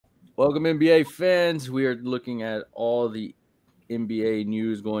Welcome, NBA fans. We are looking at all the NBA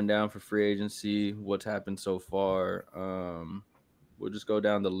news going down for free agency, what's happened so far. We'll just go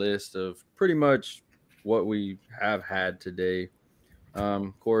down the list of pretty much what we have had today.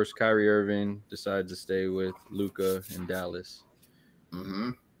 Of course, Kyrie Irving decides to stay with Luka in Dallas.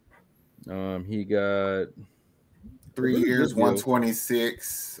 Mm-hmm. He got 3 really years, good deal.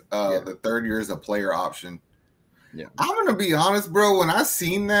 126. The third year is a player option. Yeah. I'm gonna be honest, bro. When I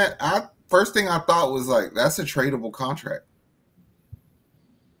seen that, first thing I thought was like, that's a tradable contract.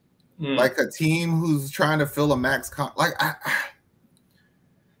 Like a team who's trying to fill a max I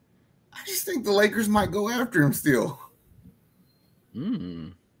just think the Lakers might go after him still.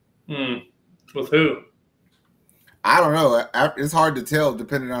 With who? I don't know. It's hard to tell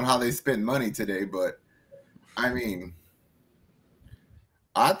depending on how they spend money today, but I mean,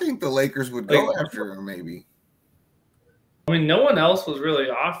 I think the Lakers would go after him maybe. I mean, no one else was really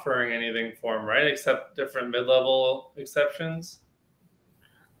offering anything for him, right? Except different mid-level exceptions.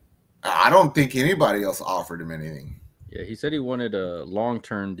 I don't think anybody else offered him anything. Yeah, he said he wanted a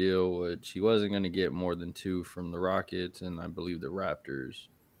long-term deal, which he wasn't going to get more than 2 from the Rockets and I believe the Raptors.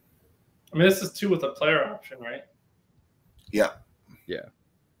 I mean, this is 2 with a player option, right? Yeah. Yeah.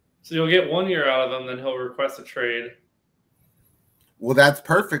 So you'll get 1 year out of him, then he'll request a trade. Well, that's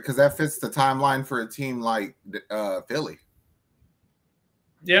perfect because that fits the timeline for a team like Philly.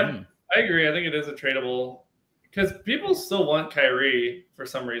 Yeah, I agree. I think it is a tradable because people still want Kyrie for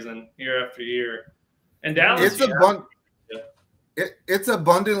some reason year after year. And Dallas, it's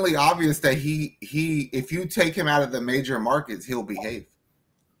abundantly obvious that he if you take him out of the major markets, he'll behave.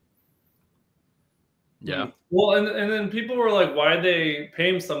 Yeah. Well, and then people were like, why'd they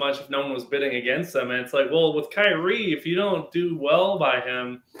pay him so much if no one was bidding against him? And it's like, well, with Kyrie, if you don't do well by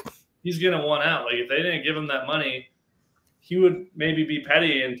him, he's going to want out. Like, if they didn't give him that money, he would maybe be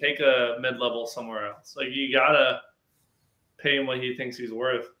petty and take a mid-level somewhere else. Like, you got to pay him what he thinks he's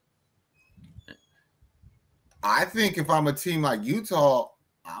worth. I think if I'm a team like Utah,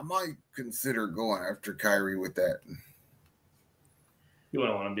 I might consider going after Kyrie with that. You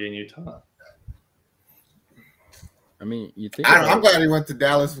wouldn't want to be in Utah. I mean, you think I'm glad he went to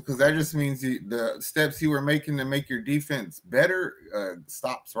Dallas because that just means the steps you were making to make your defense better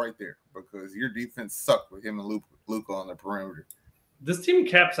stops right there because your defense sucked with him and Luka on the perimeter. This team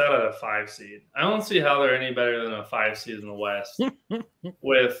caps out at a 5 seed. I don't see how they're any better than a 5 seed in the West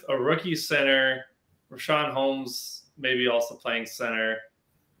with a rookie center, Rashawn Holmes maybe also playing center.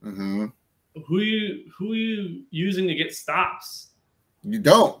 Mm-hmm. Who are you using to get stops? You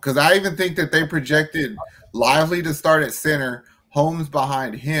don't, because I even think that they projected Lively to start at center, Holmes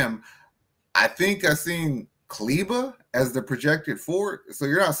behind him. I think I seen Kleba as the projected forward. So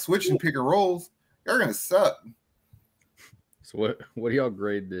you're not switching pick and rolls. You're gonna suck. So what do y'all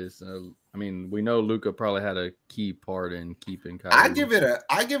grade this? I mean, we know Luka probably had a key part in keeping Kyrie. I give it an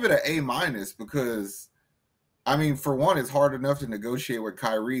A- because I mean, for one, it's hard enough to negotiate with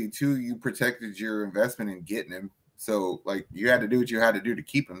Kyrie. 2, you protected your investment in getting him. So, like, you had to do what you had to do to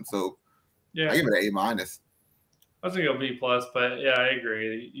keep him. So, yeah, I give it an A-. I think it'll B+, but yeah, I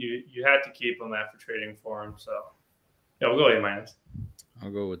agree. You had to keep him after trading for him. So, yeah, we'll go A-.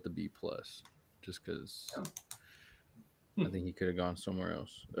 I'll go with the B+, just because I think he could have gone somewhere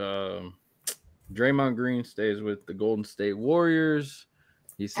else. Draymond Green stays with the Golden State Warriors.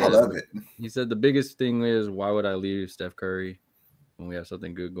 He said, I love it. He said the biggest thing is, why would I leave Steph Curry when we have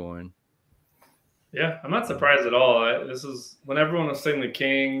something good going? Yeah, I'm not surprised at all. This is when everyone was saying the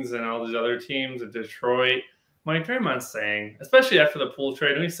Kings and all these other teams in Detroit. Mike Draymond's saying, especially after the Poole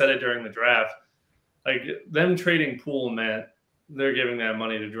trade, and he said it during the draft, like them trading Poole meant they're giving that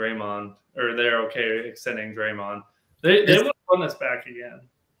money to Draymond, or they're okay extending Draymond. They would run this back again.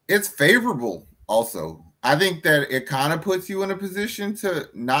 It's favorable also. I think that it kind of puts you in a position to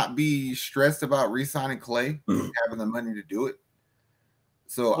not be stressed about re-signing Clay, having the money to do it.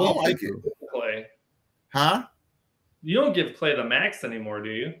 So I like it. Clay. Huh? You don't give Clay the max anymore, do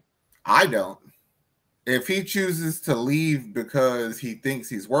you? I don't. If he chooses to leave because he thinks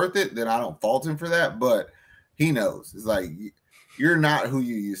he's worth it, then I don't fault him for that. But he knows. It's like, you're not who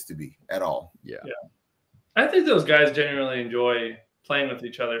you used to be at all. Yeah. I think those guys genuinely enjoy playing with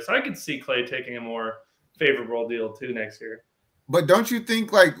each other. So I could see Clay taking a more favorable deal too next year. But don't you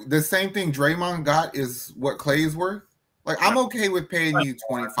think like the same thing Draymond got is what Clay is worth? Like, I'm okay with paying you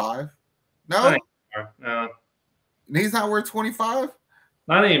 25. No? No. He's not worth 25?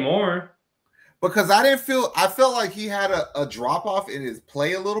 Not anymore. Because I felt like he had a drop off in his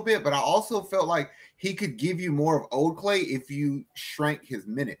play a little bit, but I also felt like he could give you more of old Clay if you shrank his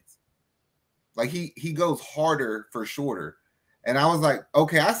minutes. Like he goes harder for shorter. And I was like,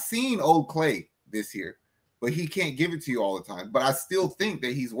 okay, I've seen old Clay this year, but he can't give it to you all the time. But I still think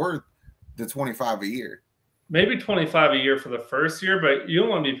that he's worth the 25 a year. Maybe 25 a year for the first year, but you don't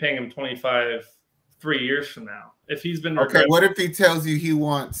want to be paying him 25 3 years from now. If he's been okay, what if he tells you he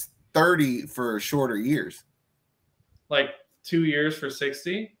wants 30 for shorter years? Like 2 years for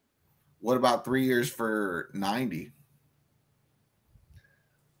 60? What about 3 years for 90?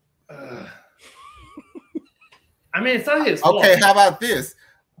 I mean, it's not his Okay, fault. how about this?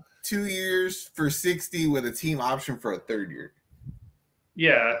 2 years for 60 with a team option for a third year.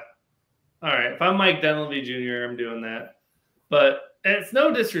 Yeah. All right. If I'm Mike Dunleavy Jr., I'm doing that. But it's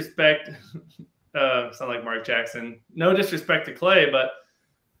no disrespect. Sound like Mark Jackson. No disrespect to Clay, but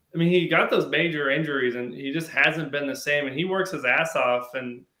I mean, he got those major injuries and he just hasn't been the same. And he works his ass off,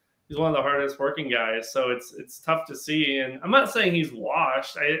 and he's one of the hardest working guys. So it's tough to see. And I'm not saying he's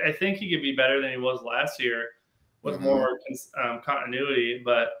washed. I think he could be better than he was last year with more continuity.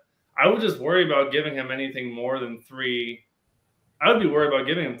 But I would just worry about giving him anything more than 3. I would be worried about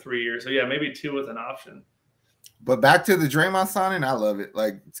giving him 3 years. So yeah, maybe 2 with an option. But back to the Draymond signing, I love it.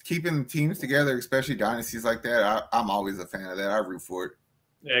 Like, it's keeping teams together, especially dynasties like that. I'm always a fan of that. I root for it.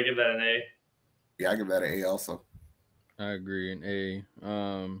 Yeah, I give that an A. Yeah, I give that an A also. I agree, an A.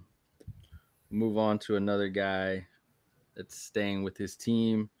 Move on to another guy that's staying with his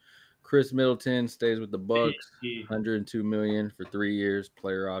team. Chris Middleton stays with the Bucks. $102 million for 3 years,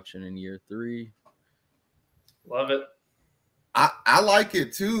 player option in year 3. Love it. I like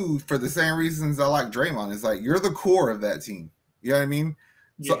it too for the same reasons I like Draymond. It's like you're the core of that team. You know what I mean?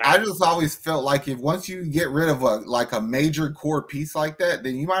 So I just always felt like if once you get rid of a major core piece like that,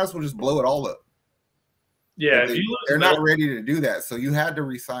 then you might as well just blow it all up. Yeah, they're not ready to do that, so you had to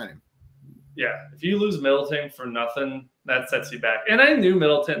re-sign him. Yeah, if you lose Middleton for nothing, that sets you back. And I knew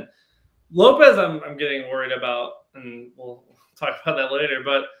Middleton. Lopez, I'm getting worried about, and we'll talk about that later.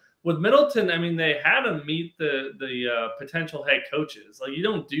 But with Middleton, I mean, they had to meet the potential head coaches. Like, you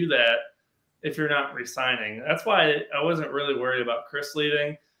don't do that if you're not resigning. That's why I wasn't really worried about Chris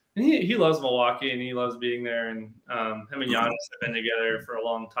leaving. And he loves Milwaukee and he loves being there. And him and Giannis have been together for a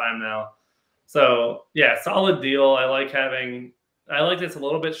long time now. So yeah, solid deal. I like it's a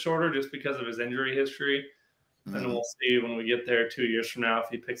little bit shorter just because of his injury history. And we'll see when we get there 2 years from now if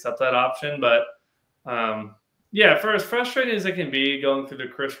he picks up that option. But yeah, for as frustrating as it can be going through the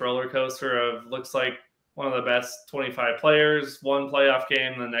Chris roller coaster of looks like one of the best 25 players, one playoff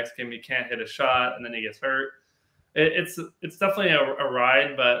game, the next game he can't hit a shot, and then he gets hurt. It's definitely a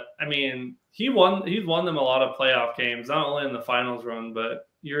ride, but I mean, he's won them a lot of playoff games, not only in the finals run, but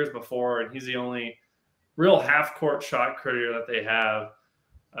years before, and he's the only real half-court shot creator that they have,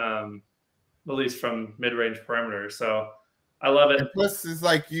 at least from mid-range perimeter. So I love it. And plus, it's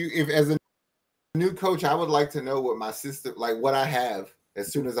like if as a new coach, I would like to know what my system, like what I have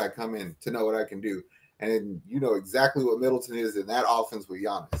as soon as I come in to know what I can do. And you know exactly what Middleton is in that offense with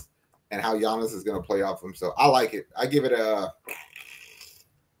Giannis and how Giannis is going to play off him. So I like it. I give it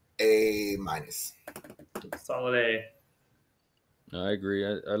A minus. Solid A. I agree.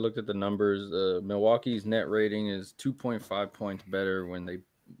 I looked at the numbers. Milwaukee's net rating is 2.5 points better when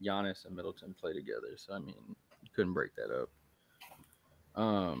Giannis and Middleton play together. So I mean, you couldn't break that up.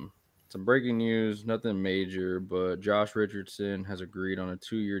 Some breaking news, nothing major, but Josh Richardson has agreed on a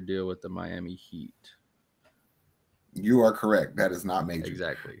 2-year deal with the Miami Heat. You are correct. That is not major.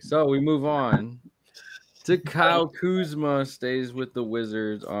 Exactly. So we move on to Kyle Kuzma stays with the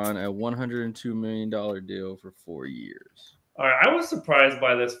Wizards on a $102 million deal for 4 years. All right, I was surprised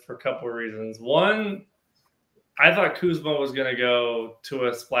by this for a couple of reasons. One, I thought Kuzma was going to go to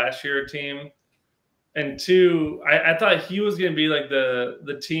a splashier team. And 2, I thought he was going to be like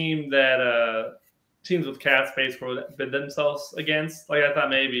the team that teams with cap space would bid themselves against. Like, I thought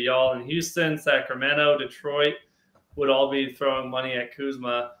maybe y'all in Houston, Sacramento, Detroit would all be throwing money at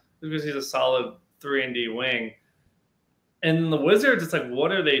Kuzma because he's a solid 3-and-D wing. And the Wizards, it's like,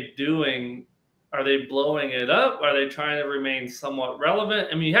 what are they doing? Are they blowing it up? Are they trying to remain somewhat relevant?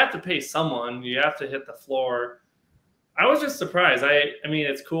 I mean, you have to pay someone. You have to hit the floor. I was just surprised. I mean,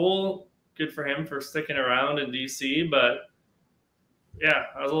 it's cool. Good for him for sticking around in DC, but yeah,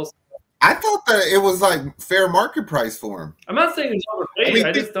 I was a little. I thought that it was like fair market price for him. I'm not saying he's overpaid.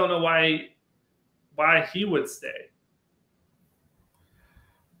 I just don't know why he would stay.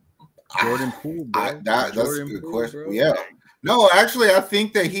 Jordan Poole, bro. That's a good question. Bro. Yeah. No, actually, I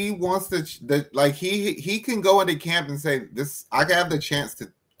think that he wants to like he can go into camp and say this. I have the chance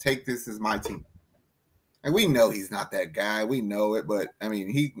to take this as my team. And we know he's not that guy. We know it, but I mean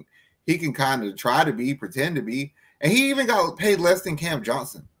he can kind of try to be, pretend to be, and he even got paid less than Cam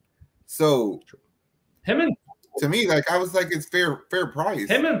Johnson. So him and to me, like I was like, it's fair price.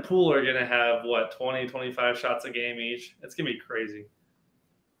 Him and Poole are gonna have what 20, 25 shots a game each. It's gonna be crazy.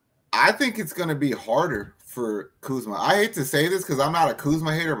 I think it's gonna be harder for Kuzma. I hate to say this because I'm not a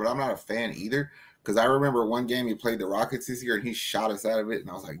Kuzma hater, but I'm not a fan either. Because I remember one game he played the Rockets this year and he shot us out of it, and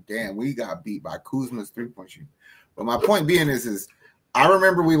I was like, damn, we got beat by Kuzma's 3-point shooting. But my point being is I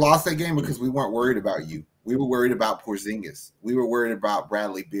remember we lost that game because we weren't worried about you. We were worried about Porzingis. We were worried about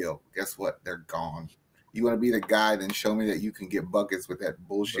Bradley Beal. Guess what? They're gone. You want to be the guy, then show me that you can get buckets with that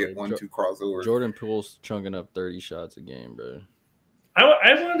bullshit 1-2 crossover. Jordan Poole's chunking up 30 shots a game, bro.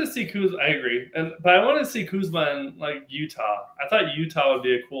 I wanted to see Kuzma. I agree, but I wanted to see Kuzma in like Utah. I thought Utah would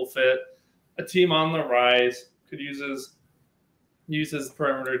be a cool fit. A team on the rise, could use his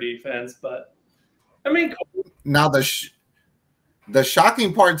perimeter defense, but I mean, now the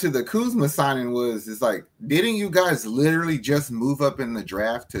shocking part to the Kuzma signing is like, didn't you guys literally just move up in the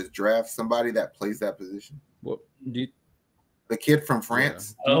draft to draft somebody that plays that position? What do you, the kid from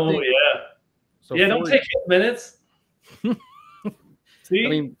France? Yeah. Oh think, yeah, so yeah. Don't take 8 minutes. See, I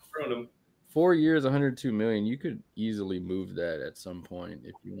mean, 4 years, 102 million. You could easily move that at some point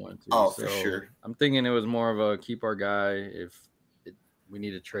if you want to. Oh, so for sure. I'm thinking it was more of a keep our guy. If we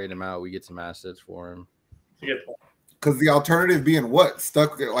need to trade him out, we get some assets for him. Because the alternative being what?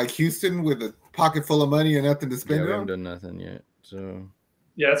 Stuck like Houston with a pocket full of money and nothing to spend. Yeah, we haven't done nothing yet. So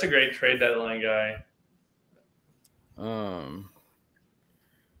yeah, that's a great trade deadline guy.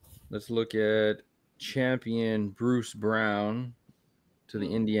 Let's look at champion Bruce Brown to the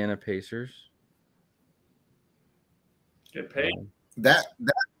Indiana Pacers. Get paid. That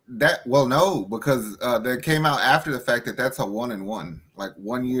well, no, because that came out after the fact that that's a 1-1, like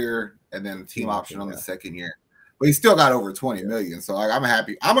 1 year and then team option on the second year. But he still got over 20 million. So I'm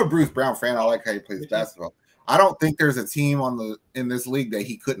happy. I'm a Bruce Brown fan. I like how he plays basketball. I don't think there's a team in this league that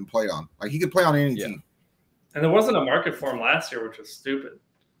he couldn't play on. Like he could play on any team. And there wasn't a market for him last year, which was stupid.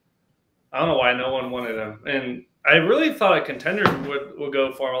 I don't know why no one wanted him. And I really thought a contender would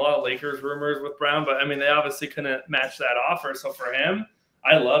go for him. A lot of Lakers rumors with Brown, but I mean, they obviously couldn't match that offer. So for him,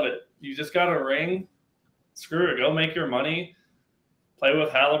 I love it. You just got a ring. Screw it. Go make your money. Play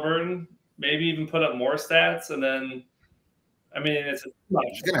with Halliburton. Maybe even put up more stats. And then, I mean, it's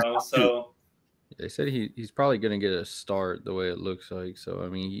much, so. They said he's probably going to get a start the way it looks like. So, I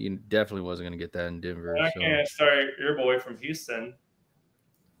mean, he definitely wasn't going to get that in Denver. I can't start your boy from Houston.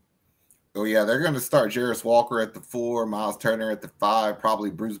 Oh, yeah, they're going to start Jarris Walker at the 4, Miles Turner at the 5, probably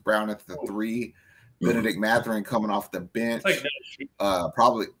Bruce Brown at the 3, Benedict Mathurin coming off the bench,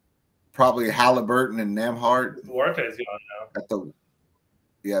 probably Halliburton and Nembhard. Duarte's gone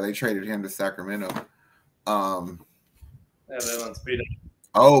now. They traded him to Sacramento. They want speed up.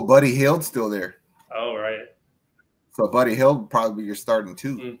 Oh, Buddy Hield's still there. Oh, right. So Buddy Hield would probably be your starting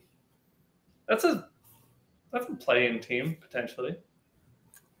 2. That's a play-in team potentially.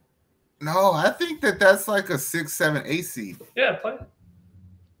 No, I think that's like a 6, 7, 8 seed. Yeah, play.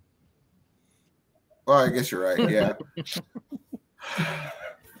 Well, I guess you're right. Yeah.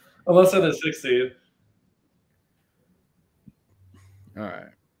 Unless they're the 6 seed. All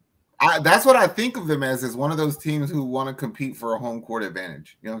right. That's what I think of them as one of those teams who want to compete for a home court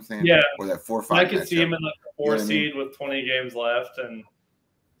advantage. You know what I'm saying? Yeah. Or that 4-5. I could see him in like a 4 seed with 20 games left, and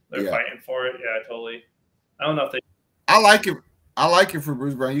they're fighting for it. Yeah, totally. I don't know if they. I like it. I like it for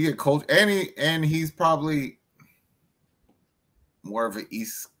Bruce Brown. You get coach, and he's probably more of an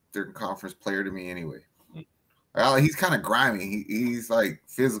Eastern Conference player to me anyway. He's kind of grimy. He's like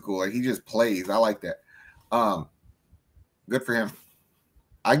physical. Like he just plays. I like that. Good for him.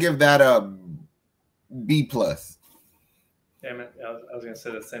 I give that a B+. Damn it! I was gonna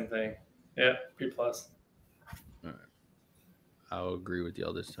say the same thing. Yeah, B+. All right. I'll agree with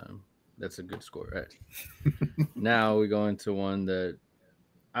y'all this time. That's a good score, right? Now we go into one that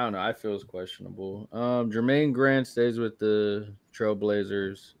I don't know. I feel is questionable. Jermaine Grant stays with the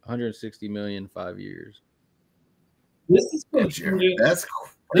Trailblazers. 160 million, 5 years. This is contingent.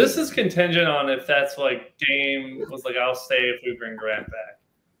 This is contingent on if that's like Dame was like, I'll stay if we bring Grant back.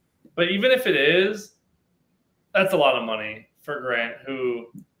 But even if it is, that's a lot of money for Grant, who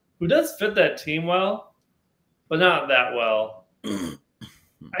does fit that team well, but not that well.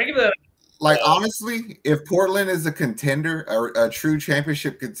 I give that. Like, honestly, if Portland is a contender, a true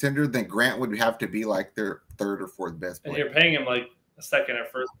championship contender, then Grant would have to be like their 3rd or 4th best player. And you're paying him like a 2nd or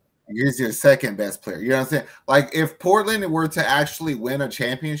 1st. He's your 2nd best player. You know what I'm saying? Like, if Portland were to actually win a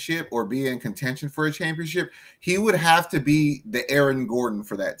championship or be in contention for a championship, he would have to be the Aaron Gordon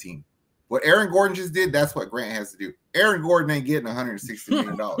for that team. What Aaron Gordon just did, that's what Grant has to do. Aaron Gordon ain't getting $160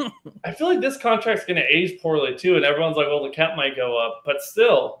 million. I feel like this contract's going to age poorly too, and everyone's like, well, the cap might go up, but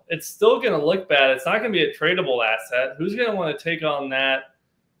still, it's still going to look bad. It's not going to be a tradable asset. Who's going to want to take on that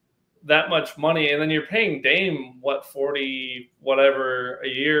much money? And then you're paying Dame, what, 40 whatever a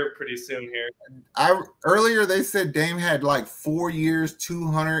year pretty soon here. Earlier they said Dame had like 4 years,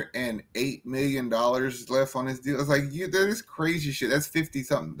 $208 million left on his deal. It's like, that is crazy shit. That's 50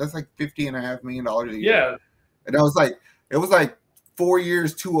 something. That's like $50.5 million a year. Yeah. And it was like 4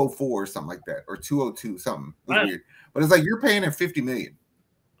 years, 204 or something like that, or 202 something. It was weird. But it's like you're paying him $50 million.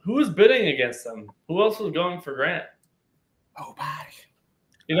 Who was bidding against them? Who else was going for Grant? Nobody.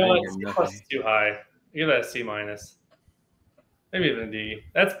 You know what? C+ is too high. Give that a C-. Maybe even a D.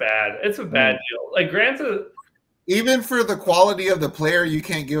 That's bad. It's a bad deal. Like Grant's even for the quality of the player, you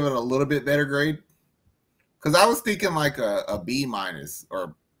can't give it a little bit better grade. Because I was thinking like a B-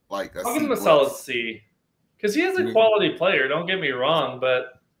 or like a I'll C+. give him a solid C. Because he is a quality player, don't get me wrong,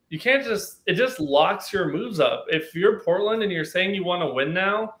 but you can't it just locks your moves up. If you're Portland and you're saying you want to win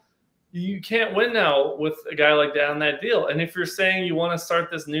now, you can't win now with a guy like that on that deal. And if you're saying you want to start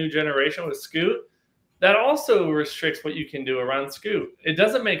this new generation with Scoot, that also restricts what you can do around Scoot. It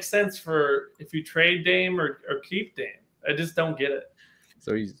doesn't make sense for if you trade Dame or keep Dame. I just don't get it.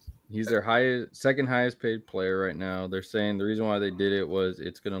 So he's their second highest paid player right now. They're saying the reason why they did it was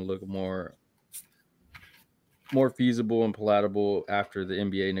it's going to look more feasible and palatable after the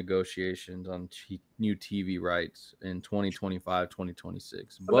NBA negotiations on new TV rights in 2025,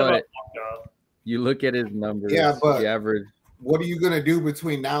 2026. But you look at his numbers. Yeah, but the average. What are you going to do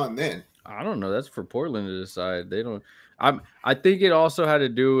between now and then? I don't know. That's for Portland to decide. They don't. I think it also had to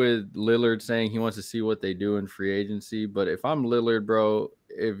do with Lillard saying he wants to see what they do in free agency. But if I'm Lillard, bro,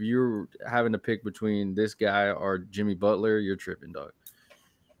 if you're having to pick between this guy or Jimmy Butler, you're tripping, dog.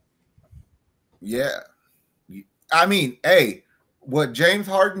 Yeah. I mean, hey, what James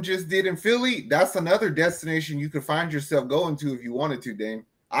Harden just did in Philly, that's another destination you could find yourself going to if you wanted to, Dame.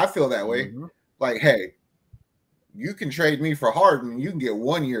 I feel that way. Mm-hmm. Like, hey, you can trade me for Harden. You can get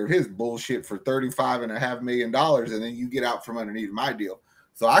 1 year of his bullshit for $35.5 million, and then you get out from underneath my deal.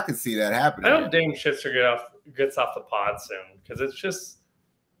 So I could see that happening. I hope Dame Shitzer gets off the pod soon, because it's just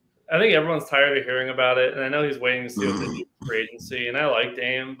 – I think everyone's tired of hearing about it, and I know he's waiting to see what they do for free agency, and I like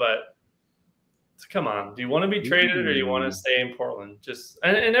Dame, but – come on. Do you want to be traded or do you want to stay in Portland?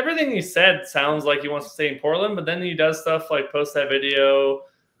 And everything he said sounds like he wants to stay in Portland, but then he does stuff like post that video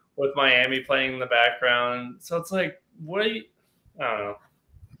with Miami playing in the background. So it's like, what are you – I don't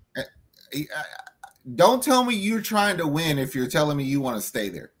know. Don't tell me you're trying to win if you're telling me you want to stay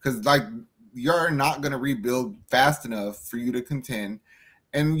there, because like you're not going to rebuild fast enough for you to contend.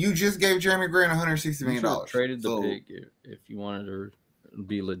 And you just gave Jeremy Grant $160 million. You traded the pick if you wanted to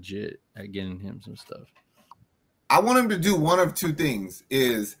be legit at getting him some stuff. I want him to do one of two things: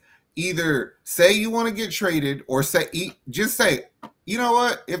 is either say you want to get traded, or just say, you know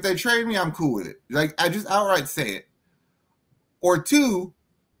what, if they trade me, I'm cool with it. Like, I just outright say it. Or two,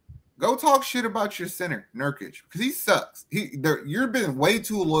 go talk shit about your center, Nurkic, because he sucks. You've been way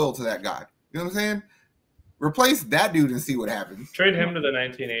too loyal to that guy. You know what I'm saying? Replace that dude and see what happens. Trade him to the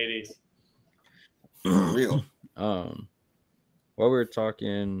 1980s. For real. While we were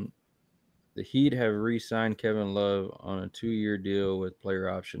talking, the Heat have re-signed Kevin Love on a 2-year deal with player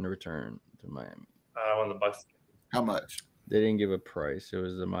option to return to Miami. On the Bucks. How much? They didn't give a price. It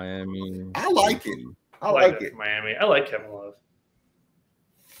was the Miami. I like it. I like it. Miami. I like Kevin Love.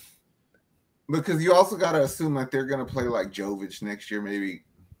 Because you also got to assume that they're going to play like Jovic next year, maybe.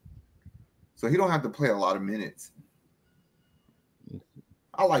 So he don't have to play a lot of minutes.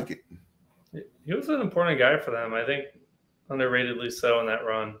 I like it. He was an important guy for them, I think. Underratedly so in that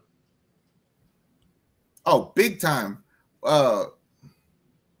run. Oh, big time.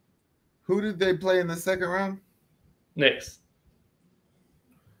 Who did they play in the second round? Knicks.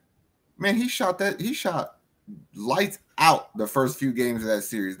 Man, he shot lights out the first few games of that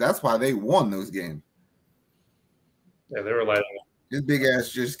series. That's why they won those games. Yeah, they were lighting up. His big ass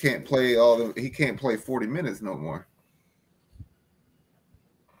just can't play he can't play 40 minutes no more.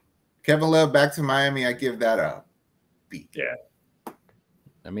 Kevin Love back to Miami, I give that a B. Yeah.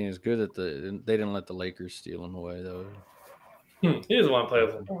 I mean, it's good that they didn't let the Lakers steal him away, though. He doesn't want to play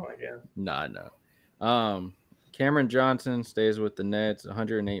with LeBron again. No. Cameron Johnson stays with the Nets,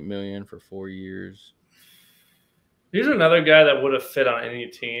 $108 million for 4 years. He's another guy that would have fit on any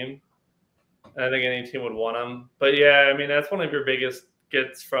team. I think any team would want him. But, yeah, I mean, that's one of your biggest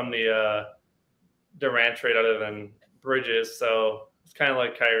gets from the Durant trade other than Bridges. So it's kind of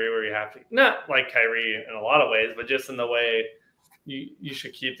like Kyrie where you have to – not like Kyrie in a lot of ways, but just in the way you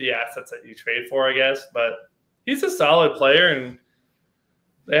should keep the assets that you trade for, I guess. But he's a solid player, and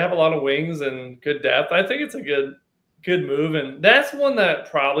they have a lot of wings and good depth. I think it's a good move, and that's one that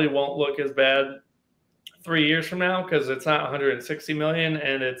probably won't look as bad 3 years from now because it's not 160 million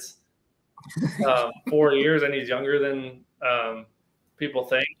and it's 4 years, and he's younger than people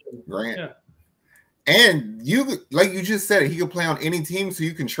think. Grant. Yeah. And like you just said, he can play on any team, so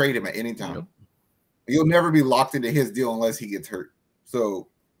you can trade him at any time. Yep. You'll never be locked into his deal unless he gets hurt. So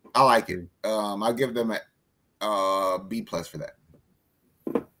I like it. I'll give them a B+ for that.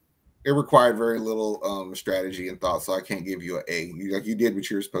 It required very little strategy and thought, so I can't give you an A. Like you did what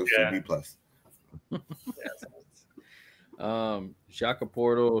you were supposed to, B+. Shaka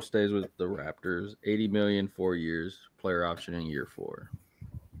Portal stays with the Raptors. 80 million, 4 years. Player option in year 4.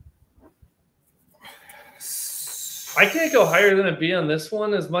 I can't go higher than a B on this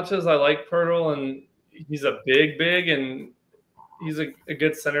one. As much as I like Pirtle and he's a big, and he's a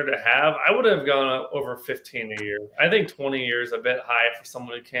good center to have, I would have gone over 15 a year. I think 20 years a bit high for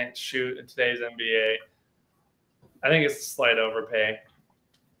someone who can't shoot in today's NBA. I think it's a slight overpay.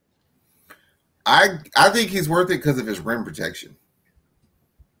 I think he's worth it because of his rim protection.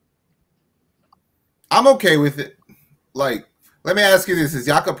 I'm okay with it. Like, let me ask you this: is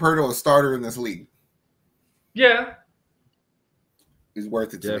Jakob Poeltl a starter in this league? Yeah. He's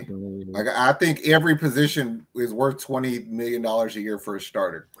worth it to me. Like, I think every position is worth $20 million a year for a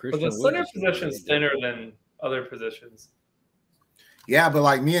starter. But the center position is thinner than other positions. Yeah, but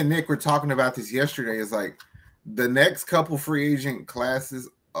like me and Nick were talking about this yesterday. Is like the next couple free agent classes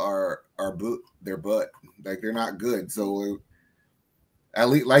are they're butt. Like they're not good. So at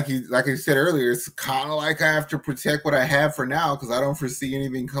least like I said earlier, it's kind of like I have to protect what I have for now because I don't foresee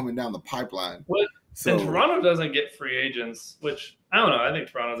anything coming down the pipeline. And Toronto doesn't get free agents, which I don't know. I think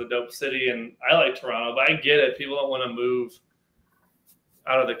Toronto's a dope city, and I like Toronto, but I get it. People don't want to move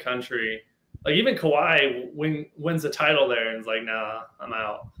out of the country. Like even Kawhi wins a title there, and is like, "Nah, I'm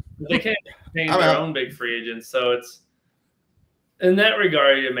out." But they can't name their own big free agents, so it's in that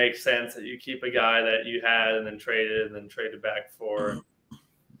regard, it makes sense that you keep a guy that you had and then traded back for.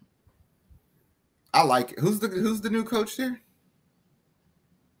 I like it. Who's the new coach there?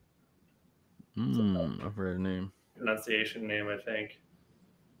 I've heard a name. Pronunciation name, I think.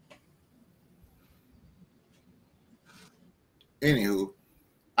 Anywho,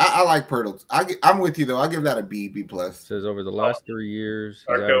 I like Pirtle. I'm with you though. I'll give that a B+. It says over the last 3 years,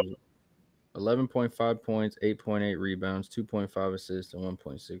 he's averaged 11.5 points, 8.8 rebounds, 2.5 assists, and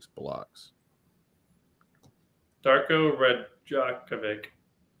 1.6 blocks. Darko Radjakovic.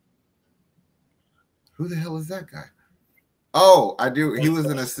 Who the hell is that guy? Oh, I do. He was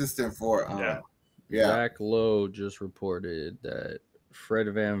an assistant for Zach Lowe just reported that Fred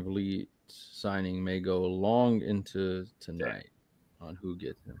VanVleet's signing may go long into tonight on who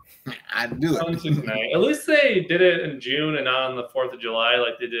gets him. I do it. Tonight. At least they did it in June and not on the 4th of July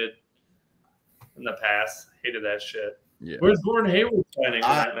like they did in the past. Hated that shit. Yeah. Where's Gordon Hayward signing for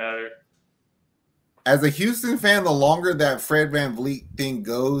that matter? As a Houston fan, the longer that Fred VanVleet thing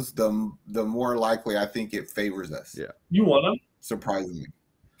goes, the more likely I think it favors us. Yeah. You want him? Surprisingly.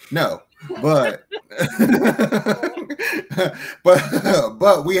 No, but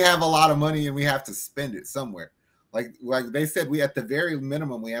but we have a lot of money and we have to spend it somewhere. Like they said, we at the very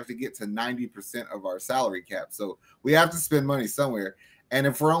minimum we have to get to 90% of our salary cap. So we have to spend money somewhere. And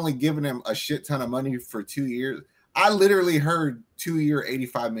if we're only giving him a shit ton of money for 2 years, I literally heard 2-year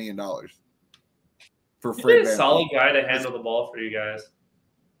 $85 million for Fred. He's a solid guy to handle the ball for you guys.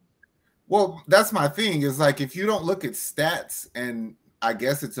 Well, that's my thing. Is like if you don't look at stats, and I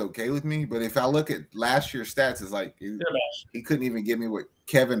guess it's okay with me, but if I look at last year's stats, it's like he couldn't even give me what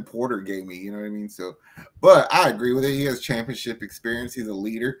Kevin Porter gave me. You know what I mean? So, but I agree with it. He has championship experience. He's a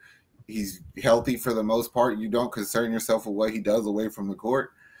leader. He's healthy for the most part. You don't concern yourself with what he does away from the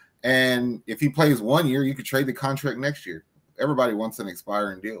court. And if he plays 1 year, you could trade the contract next year. Everybody wants an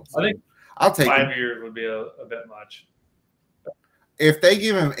expiring deal. So I think I'll take 5 years would be a bit much. If they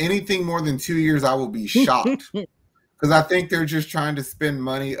give him anything more than 2 years, I will be shocked. Because I think they're just trying to spend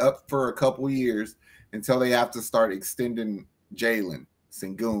money up for a couple years until they have to start extending Jalen,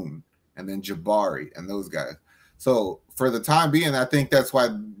 Sengun, and then Jabari and those guys. So for the time being, I think that's why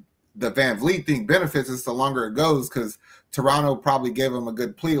the VanVleet thing benefits us the longer it goes, because Toronto probably gave him a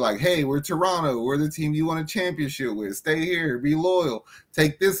good plea like, hey, we're Toronto. We're the team you want a championship with. Stay here. Be loyal.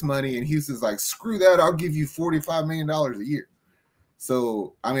 Take this money. And Houston's like, screw that. I'll give you $45 million a year.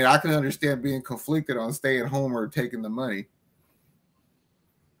 So, I mean, I can understand being conflicted on staying home or taking the money.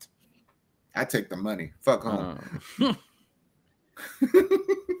 I take the money. Fuck home.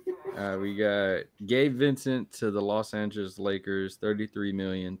 We got Gabe Vincent to the Los Angeles Lakers, $33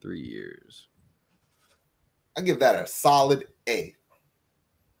 million, 3 years. I give that a solid A.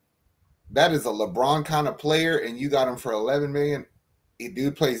 That is a LeBron kind of player, and you got him for $11 million. He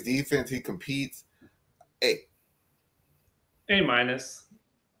dude plays defense. He competes. A. A minus.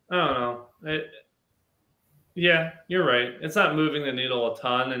 I don't know. Yeah, you're right. It's not moving the needle a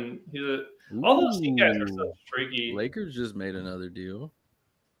ton, and all those guys are so streaky. Lakers just made another deal.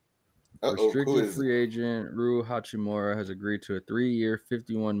 Uh-oh, Restricted free agent Rui Hachimura has agreed to a 3-year,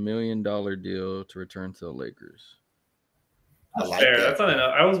 $51 million deal to return to the Lakers. That's fair. That's something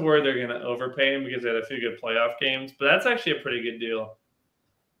I was worried they're going to overpay him because they had a few good playoff games, but that's actually a pretty good deal.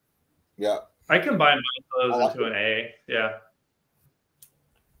 Yeah. I combine both of those into an A. Yeah.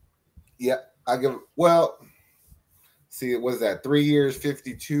 Yeah. I give, well, see, what is that? 3 years,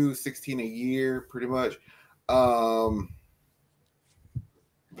 52, 16 a year, pretty much.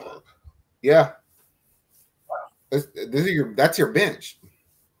 Yeah. That's your bench.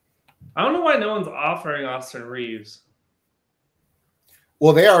 I don't know why no one's offering Austin Reeves.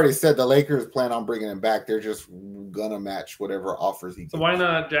 Well, they already said the Lakers plan on bringing him back. They're just gonna match whatever offers he. So why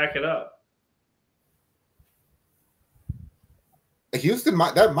not jack it up? Houston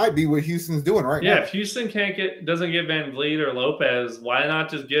that might be what Houston's doing right now. Yeah, if Houston doesn't get Van Vliet or Lopez, why not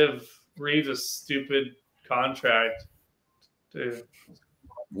just give Reeves a stupid contract?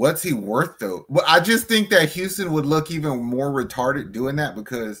 What's he worth though? Well, I just think that Houston would look even more retarded doing that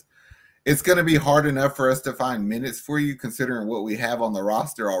because it's going to be hard enough for us to find minutes for you, considering what we have on the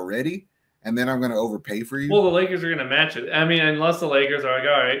roster already. And then I'm going to overpay for you. Well, the Lakers are going to match it. I mean, unless the Lakers are like,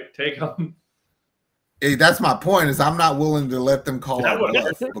 all right, take them. Hey, that's my point. Is I'm not willing to let them call our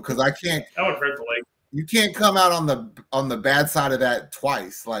bluff because I can't. That would hurt the Lakers. You can't come out on the bad side of that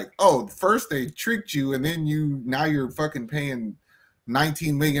twice. Like, oh, first they tricked you, and then now you're fucking paying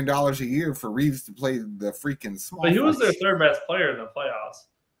 $19 million a year for Reeves to play the freaking small. But he was their third best player in the playoffs.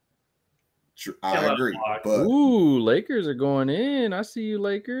 I agree. But Lakers are going in. I see you,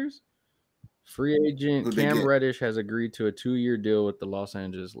 Lakers. Free agent Cam Reddish has agreed to a 2-year deal with the Los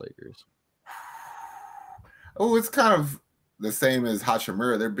Angeles Lakers. Oh, it's kind of the same as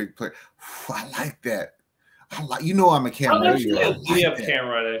Hachimura. They're big player. I like that. I'm a Cam Reddish. I like the idea of Cam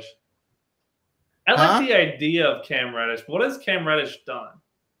Reddish. I like the idea of Cam Reddish. What has Cam Reddish done?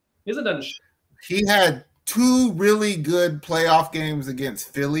 He hasn't done shit. He had 2 really good playoff games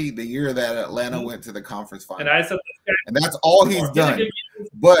against Philly the year that Atlanta went to the conference final. And I said, and that's all he's done.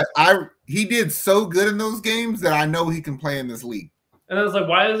 But he did so good in those games that I know he can play in this league. And I was like,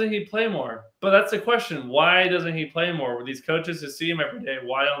 why doesn't he play more? But that's the question. Why doesn't he play more? With these coaches who see him every day,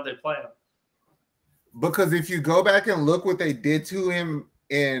 why don't they play him? Because if you go back and look what they did to him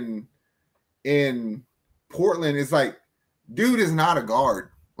in Portland, it's like, dude is not a guard.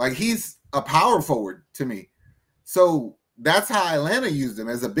 Like, he's a power forward to me. So that's how Atlanta used him,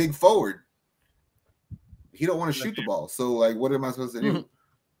 as a big forward. He don't want to shoot the ball. So, like, what am I supposed to do?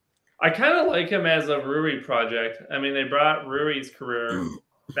 I kind of like him as a Rui project. I mean, they brought Rui's career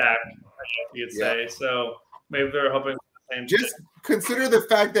back, you could say. So maybe they're hoping for the same Just thing. Consider the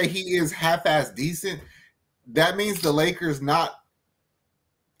fact that he is half-ass decent. That means the Lakers, not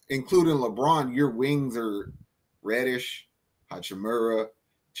including LeBron, your wings are Reddish, Hachimura,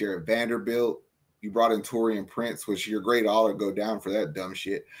 Jared Vanderbilt. You brought in Taurean Prince, which your grade all would go down for that dumb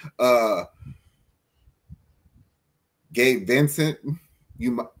shit. Gabe Vincent.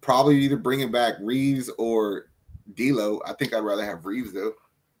 You probably either bringing back Reeves or D'Lo. I think I'd rather have Reeves though.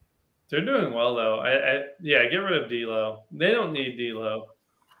 They're doing well though. Get rid of D'Lo. They don't need D'Lo.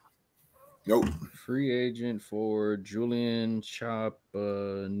 Nope. Free agent for Julian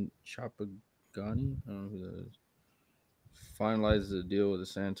Chapagani. I don't know who that is. Finalizes the deal with the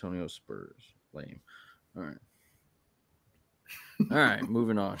San Antonio Spurs. Lame. All right,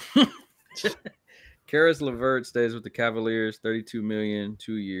 moving on. Karis LeVert stays with the Cavaliers, $32 million,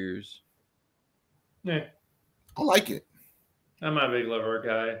 2 years. Yeah, I like it. I'm not a big LeVert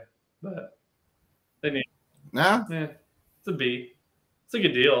guy, but they need. Nah, it's a B. It's a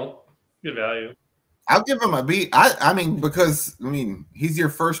good deal, good value. I'll give him a B. Because he's your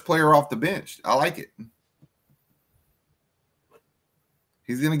first player off the bench. I like it.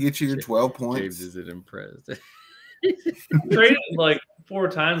 He's gonna get you your 12 points. James isn't impressed. Traded like 4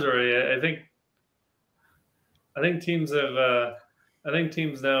 times already. I think teams have. I think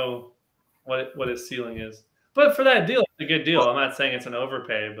teams know what his ceiling is. But for that deal, it's a good deal. I'm not saying it's an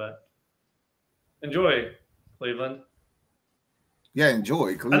overpay, but enjoy Cleveland. Yeah,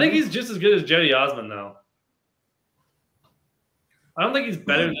 enjoy Cleveland. I think he's just as good as Jetty Osman, though. I don't think he's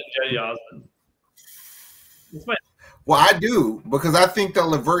better than Jetty Osman. Well, I do, because I think that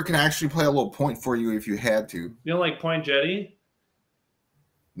LeVert can actually play a little point for you if you had to. You don't like Point Jetty?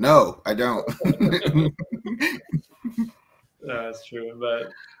 No, I don't. That's true,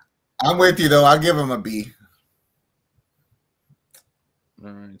 but I'm with you, though. I'll give him a B.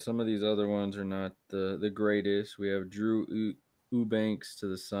 All right. Some of these other ones are not the greatest. We have Drew Eubanks to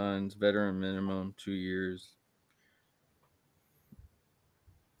the Suns, veteran minimum, 2 years.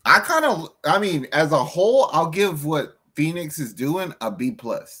 I mean, as a whole, I'll give what Phoenix is doing a B+.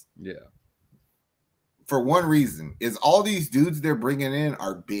 Yeah. For one reason, is all these dudes they're bringing in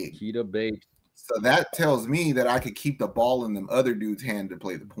are big. Keita Bates. So that tells me that I could keep the ball in them other dudes' hand to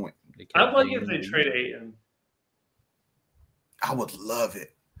play the point. I'd like if they trade Ayton. I would love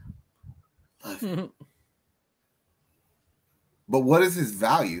it. But what is his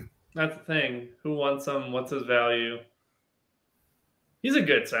value? That's the thing. Who wants him? What's his value? He's a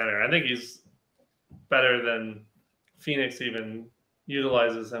good center. I think he's better than Phoenix even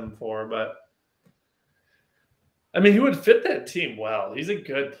utilizes him for. But, I mean, he would fit that team well. He's a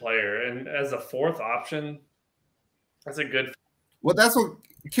good player. And as a fourth option, that's a good. Well, that's what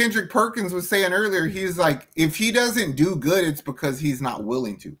Kendrick Perkins was saying earlier. He's like, if he doesn't do good, it's because he's not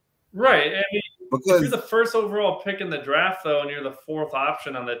willing to. Right. I mean, because if you're the first overall pick in the draft, though, and you're the fourth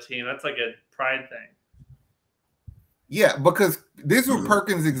option on the team, that's like a pride thing. Yeah, because these were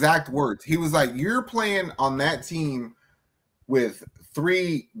Perkins' exact words. He was like, you're playing on that team with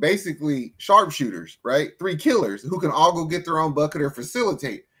 3 basically sharpshooters, right? 3 killers who can all go get their own bucket or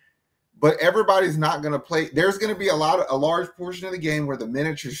facilitate. But everybody's not going to play. There's going to be a large portion of the game where the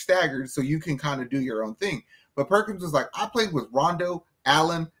minutes are staggered, so you can kind of do your own thing. But Perkins was like, I played with Rondo,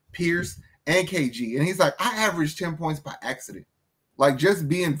 Allen, Pierce, and KG. And he's like, I averaged 10 points by accident. Like, just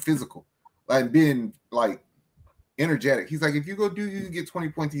being physical. Like, being, like, energetic. He's like, if you go do, you can get 20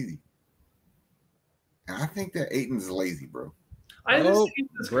 points easy. And I think that Ayton's lazy, bro.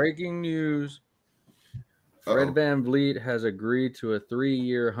 Breaking news. Fred VanVleet has agreed to a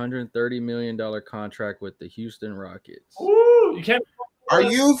 3-year, $130 million contract with the Houston Rockets. Ooh, you can't. Are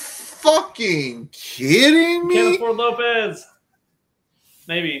you fucking kidding me? Can't afford Lopez.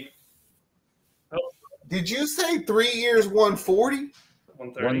 Maybe. Oh. Did you say 3 years, 140?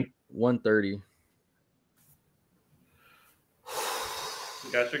 130. 130.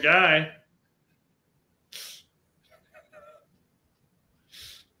 You got your guy.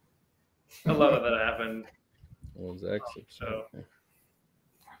 I love it that happened. Well, Zach's so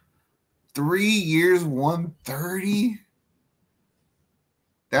 3 years, 130.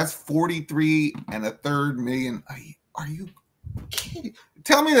 That's 43 and a third million. Are you kidding?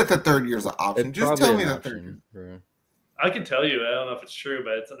 Tell me that the third year's an option. It's just tell me that third year. I can tell you. I don't know if it's true,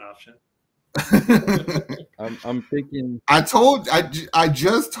 but it's an option. I'm thinking. I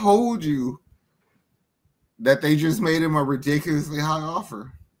just told you that they just made him a ridiculously high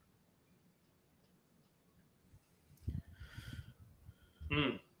offer.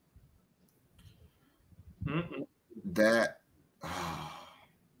 That.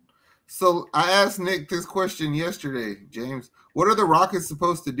 So I asked Nick this question yesterday, James. What are the Rockets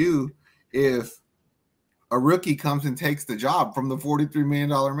supposed to do if a rookie comes and takes the job from the $43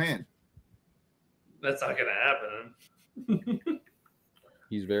 million man? That's not going to happen.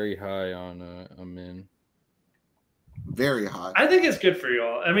 He's very high on men. Very high. I think it's good for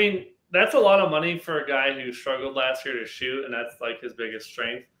y'all. I mean, that's a lot of money for a guy who struggled last year to shoot, and that's like his biggest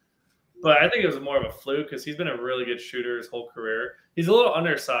strength. But I think it was more of a fluke because he's been a really good shooter his whole career. He's a little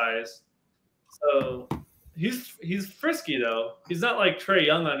undersized. So he's frisky, though. He's not like Trae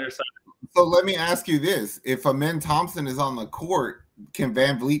Young undersized. So let me ask you this. If Amen Thompson is on the court, can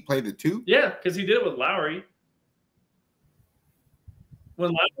VanVleet play the 2? Yeah, because he did it with Lowry.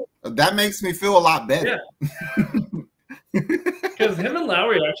 That makes me feel a lot better. Yeah. Because him and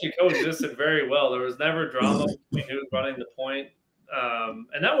Lowry actually coexisted very well. There was never drama between who was running the point.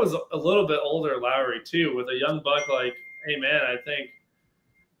 And that was a little bit older Lowry, too, with a young buck like, hey, man,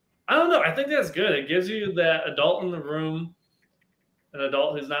 I don't know. I think that's good. It gives you that adult in the room, an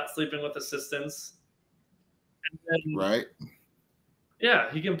adult who's not sleeping with assistants. And then, right.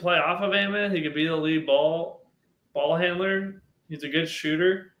 Yeah, he can play off of Amen. He could be the lead ball handler. He's a good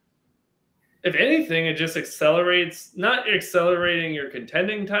shooter. If anything, it just accelerates, not accelerating your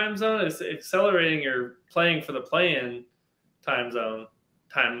contending time zone, it's accelerating your playing for the play-in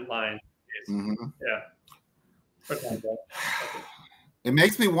timeline. Mm-hmm. Yeah. It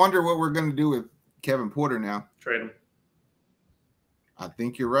makes me wonder what we're going to do with Kevin Porter now. Trade him. I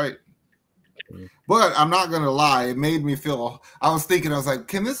think you're right. But I'm not going to lie. It made me feel – I was like,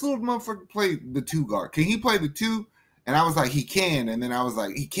 can this little motherfucker play the 2 guard? Can he play the 2? And I was like, he can. And then I was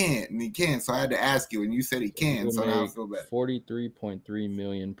like, he can't, and he can. So I had to ask you, and you said he can. So now I feel bad. 43.3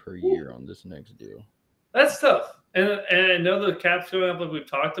 million per year on this next deal. That's tough. And I know the cap's going up like we've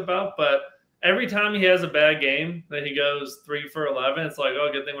talked about, but every time he has a bad game that he goes 3 for 11, it's like, oh,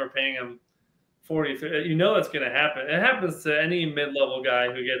 good thing we're paying him 43. You know that's going to happen. It happens to any mid-level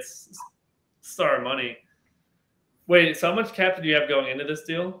guy who gets star money. Wait, so how much cap did you have going into this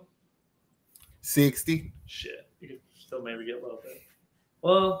deal? 60. Shit. You could still maybe get Lopez.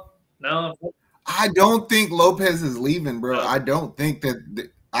 Well, no. I don't think Lopez is leaving, bro. No. I don't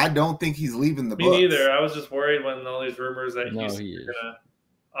think he's leaving the Me Bucks. neither. I was just worried when all these rumors that No, he's he is. going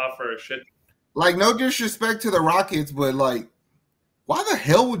to offer a shit. Like, no disrespect to the Rockets, but like, why the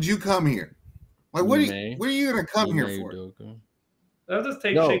hell would you come here? Like, what are you gonna come here for? I'll just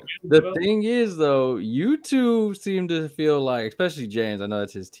take No, the thing is, though, you two seem to feel like, especially James, I know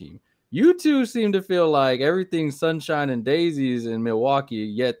that's his team. You two seem to feel like everything's sunshine and daisies in Milwaukee,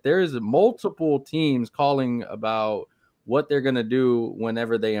 yet there's multiple teams calling about what they're going to do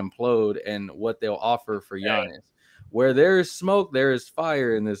whenever they implode and what they'll offer for Giannis. Where there is smoke, there is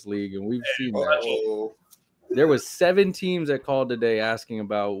fire in this league, and we've seen that. There was 7 teams that called today asking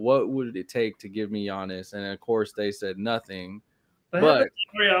about what would it take to give me Giannis, and of course they said nothing. But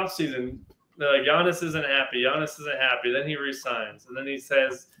every offseason, Giannis isn't happy. Giannis isn't happy. Then he resigns, and then he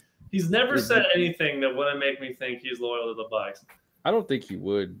says he's never said anything that wouldn't make me think he's loyal to the Bucks. I don't think he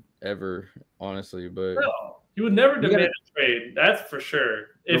would ever, honestly. But no, he would never demand a trade. That's for sure.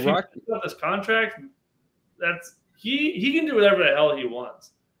 If he picks up this contract, that's he can do whatever the hell he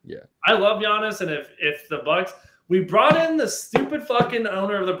wants. Yeah, I love Giannis, and if the Bucks, we brought in the stupid fucking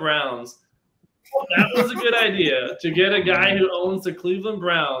owner of the Browns. That was a good idea to get a guy who owns the Cleveland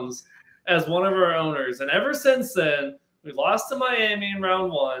Browns as one of our owners. And ever since then, we lost to Miami in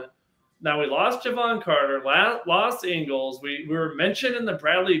round 1. Now we lost Javon Carter, lost Ingles. We were mentioned in the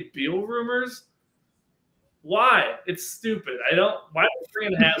Bradley Beal rumors. Why? It's stupid. Why are we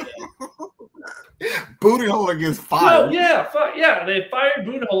bringing Haslam? Budenholzer gets fired. No, yeah. They fired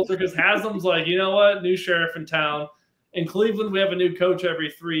Budenholzer because Haslam's like, you know what? New sheriff in town. In Cleveland, we have a new coach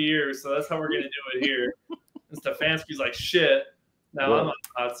every 3 years, so that's how we're going to do it here. And Stefanski's like, shit, now I'm on the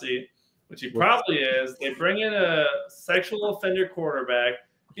hot seat, which he probably is. They bring in a sexual offender quarterback.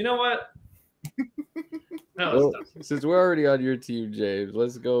 You know what? Since we're already on your team, James,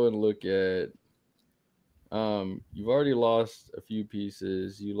 let's go and look at you've already lost a few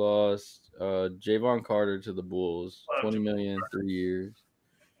pieces. You lost Javon Carter to the Bulls, $20 million, 3 years.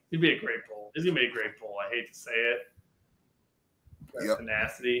 He'd be a great bull. He's going to be a great bull. I hate to say it.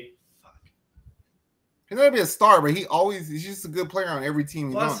 Tenacity. Fuck. He's gonna be a star, but he's just a good player on every team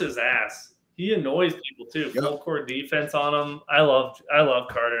he's Plus on. His ass. He annoys people too. Full court defense on him. I love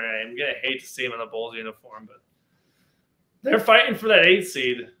Carter, and I'm gonna hate to see him in the Bulls uniform, but they're fighting for that 8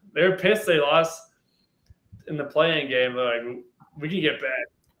 seed. They're pissed they lost in the play-in game. They're like, we can get back.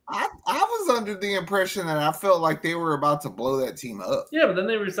 I was under the impression that I felt like they were about to blow that team up. Yeah, but then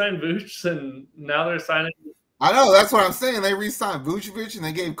they resigned Vooch, and now they're signing. I know, that's what I'm saying. They re-signed Vucevic and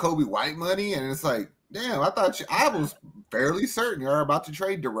they gave Kobe White money, and it's like, damn, I was fairly certain you're about to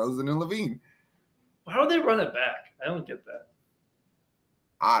trade DeRozan and Levine. Why would they run it back? I don't get that.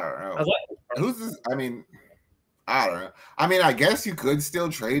 I don't know. Who's this? I mean, I don't know. I mean, I guess you could still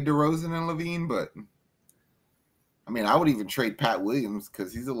trade DeRozan and Levine, but I mean, I would even trade Pat Williams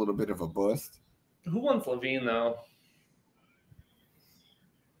because he's a little bit of a bust. Who wants Levine, though?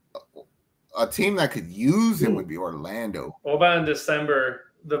 A team that could use him would be Orlando. What about in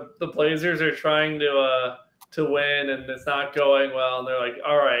December? The Blazers are trying to win, and it's not going well. And they're like,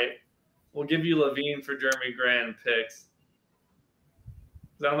 all right, we'll give you Levine for Jeremy Grant picks.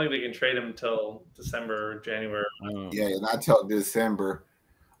 I don't think they can trade him until December or January. Yeah, not till December.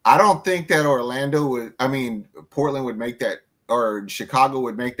 I don't think that Portland would make that, or Chicago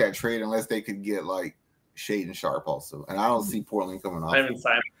would make that trade unless they could get like Shaedon Sharpe also. And I don't see Portland coming off.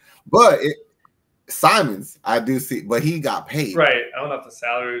 But Simons, I do see, but he got paid. Right. I don't know if the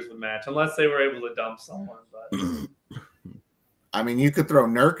salaries would match unless they were able to dump someone. But I mean, you could throw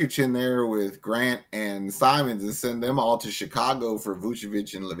Nurkic in there with Grant and Simons and send them all to Chicago for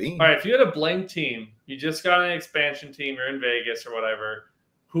Vucevic and Levine. All right, if you had a blank team, you just got an expansion team, you're in Vegas or whatever,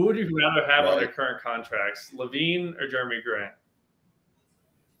 who would you rather have on their current contracts, Levine or Jeremy Grant?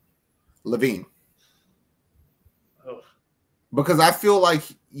 Levine. Oh. Because I feel like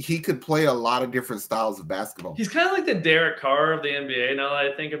he could play a lot of different styles of basketball. He's kind of like the Derek Carr of the NBA now that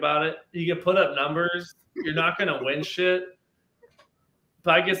I think about it. You can put up numbers. You're not going to win shit.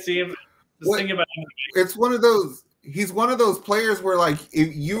 But I can see him. Just thinking about him. It's one of those. he's one of those players where like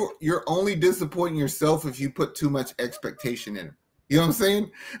if you're only disappointing yourself if you put too much expectation in him. You know what I'm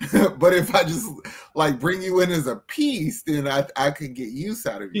saying? But if I just like bring you in as a piece, then I could get use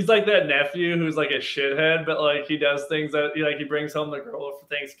out of you. He's like that nephew who's like a shithead, but like he does things that like he brings home the girl for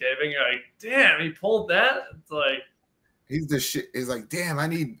Thanksgiving. You're like, damn, he pulled that. It's like he's the shit. He's like, damn, I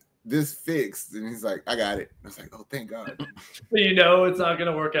need this fixed, and he's like, I got it. I was like, oh, thank God. But you know, it's not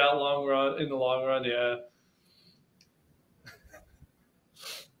gonna work out in the long run. Yeah.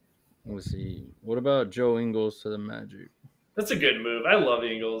 Let's see. What about Joe Ingles to the Magic? That's a good move. I love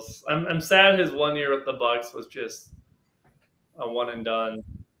Ingles. I'm sad his 1 year with the Bucks was just a one and done.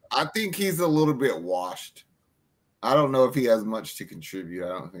 I think he's a little bit washed. I don't know if he has much to contribute. I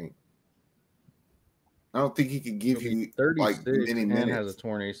don't think he could give you 36 like many minutes. And has a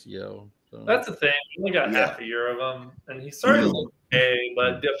torn ACL. So. That's the thing. He only got half a year of him, and he started to look okay,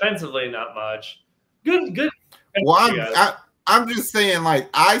 but defensively not much. Good. Well, I'm just saying, like,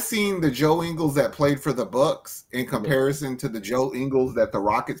 I seen the Joe Ingles that played for the Bucks in comparison to the Joe Ingles that the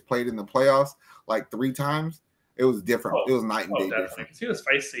Rockets played in the playoffs like 3 times. It was different. It was night and day different. He was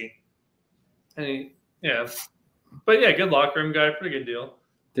feisty. And but yeah, good locker room guy, pretty good deal.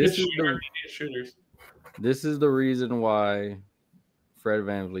 This is the reason why Fred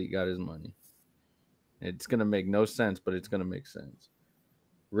VanVleet got his money. It's gonna make no sense, but it's gonna make sense.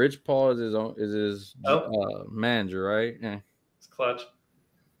 Rich Paul is his manager, right? Yeah. It's clutch.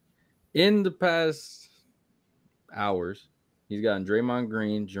 In the past hours, he's gotten Draymond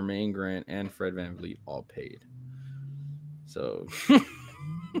Green, Jermaine Grant, and Fred VanVleet all paid. So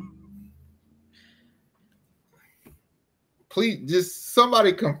please, just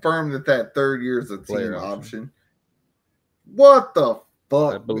somebody confirm that third year is a team option. What the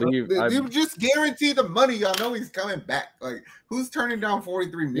fuck? I believe you just guarantee the money. Y'all know he's coming back. Like, who's turning down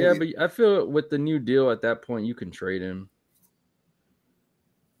 $43 million? Yeah, but I feel with the new deal at that point, you can trade him.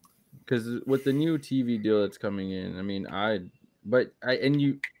 Because with the new TV deal that's coming in, I mean,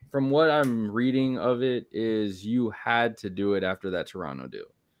 from what I'm reading of it, is you had to do it after that Toronto deal.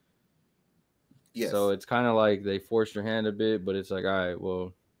 Yes. So it's kind of like they forced your hand a bit, but it's like, all right,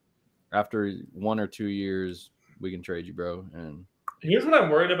 well, after 1 or 2 years, we can trade you, bro. And here's what I'm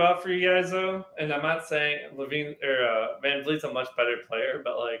worried about for you guys, though, and I'm not saying Levine or VanVleet's a much better player,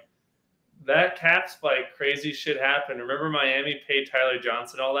 but like that cap spike, crazy shit happened. Remember, Miami paid Tyler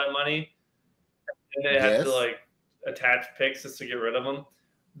Johnson all that money, and they had to like attach picks just to get rid of him.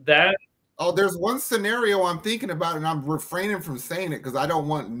 There's one scenario I'm thinking about, and I'm refraining from saying it because I don't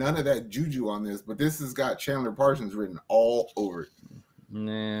want none of that juju on this, but this has got Chandler Parsons written all over it.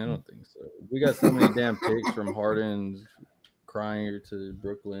 Nah, I don't think so. We got so many damn picks from Harden crying to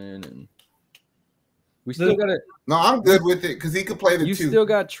Brooklyn, and we still got it. No, I'm good with it because he could play the 2. You still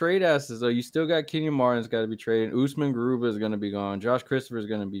got trade asses, though. You still got Kenyon Martin's got to be traded. Usman Garuba is going to be gone. Josh Christopher is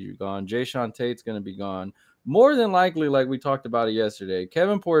going to be gone. Jayshawn Tate's going to be gone. More than likely, like we talked about it yesterday,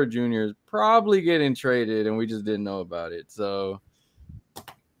 Kevin Porter Jr. is probably getting traded, and we just didn't know about it. So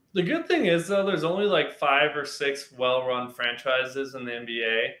the good thing is, though, there's only like 5 or 6 well-run franchises in the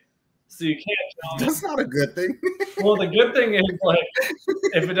NBA, so you can't tell me. That's not a good thing. Well, the good thing is, like,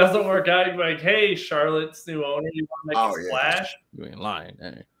 if it doesn't work out, you're like, hey, Charlotte's new owner, you want to make a splash? You ain't lying.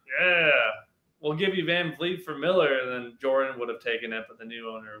 Hey. Yeah. We'll give you VanVleet for Miller, and then Jordan would have taken it, but the new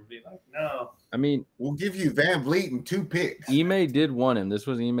owner would be like, no. I mean, we'll give you VanVleet and 2 picks. Ime did want him. This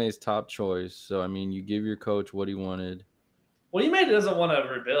was Ime's top choice. So, I mean, you give your coach what he wanted. Well, Ime doesn't want to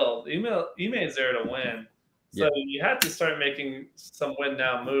rebuild. Ime is there to win. So you have to start making some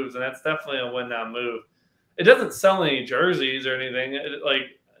win-now moves, and that's definitely a win-now move. It doesn't sell any jerseys or anything.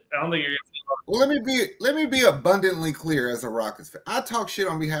 I don't think you're going to see. Well, let me be abundantly clear as a Rockets fan. I talk shit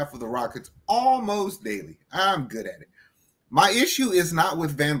on behalf of the Rockets almost daily. I'm good at it. My issue is not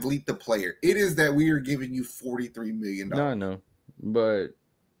with VanVleet the player. It is that we are giving you $43 million. No, I know. But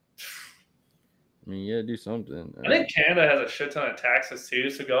I mean, yeah, do something. I think Canada has a shit ton of taxes too.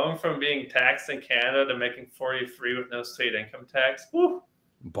 So going from being taxed in Canada to making 43 with no state income tax, woo.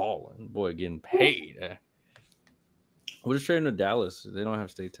 Balling, boy, getting paid. We'll just trade him to Dallas. They don't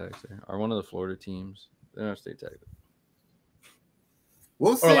have state tax there. Or one of the Florida teams. They don't have state tax.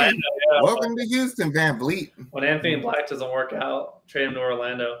 We'll see. Orlando, welcome to Houston, VanVleet. When Anthony Black doesn't work out, trade him to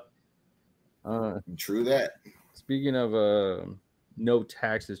Orlando. True that. Speaking of no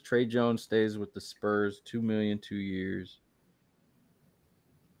taxes, Trey Jones stays with the Spurs, $2 million, 2 years.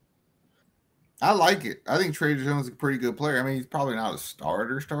 I like it. I think Trey Jones is a pretty good player. I mean, he's probably not a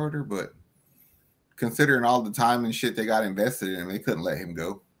starter, but considering all the time and shit they got invested in him, they couldn't let him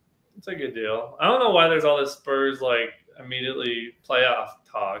go. It's a good deal. I don't know why there's all this Spurs like immediately playoff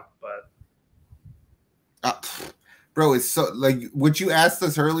talk, but Bro, it's so like what you asked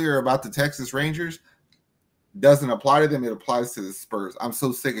us earlier about the Texas Rangers doesn't apply to them. It applies to the Spurs. I'm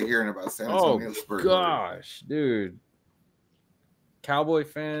so sick of hearing about San Antonio Spurs. Gosh, dude. Cowboy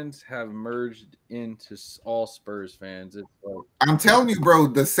fans have merged into all Spurs fans. It's like, I'm telling you, bro,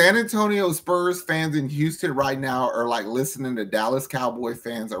 the San Antonio Spurs fans in Houston right now are like listening to Dallas Cowboy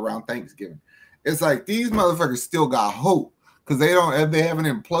fans around Thanksgiving. It's like these motherfuckers still got hope because they haven't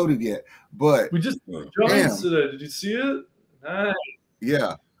imploded yet. But we just Giants today. Did you see it? Nice.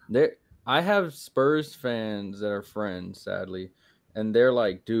 Yeah. I have Spurs fans that are friends, sadly, and they're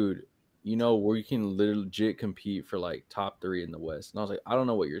like, dude, you know, where you can legit compete for like top 3 in the West. And I was like, I don't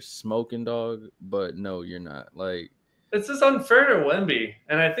know what you're smoking, dog, but no, you're not. Like, it's just unfair to Wemby,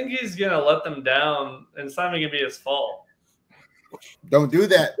 and I think he's gonna let them down, and it's not even gonna be his fault. Don't do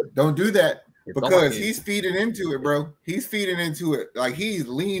that. Don't do that. Because he's feeding into it, bro. He's feeding into it. Like he's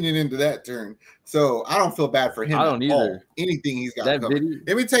leaning into that turn. So I don't feel bad for him. I don't either. Anything he's got coming.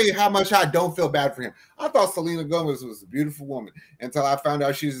 Let me tell you how much I don't feel bad for him. I thought Selena Gomez was a beautiful woman until I found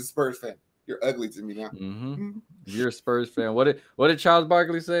out she's a Spurs fan. You're ugly to me now. Mm-hmm. You're a Spurs fan. What did Charles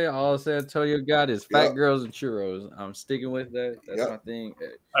Barkley say? All San Antonio got is fat girls and churros. I'm sticking with that. That's my thing.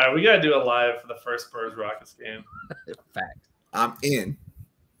 All right, we gotta do a live for the first Spurs Rockets game. Fact. I'm in.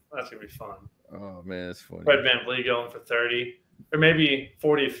 That's gonna be fun. Oh man, that's funny. Fred VanVleet going for 30, or maybe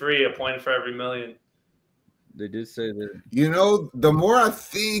 43, a point for every million. They did say that. You know, the more I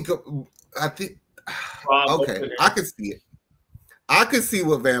think. Okay, I could see it. I could see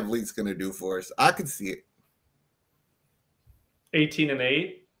what VanVleet's gonna do for us. I could see it.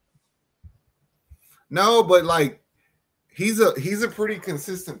 18-8. No, but like he's a pretty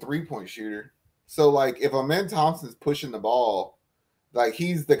consistent 3-point shooter. So like if Amen Thompson's pushing the ball, like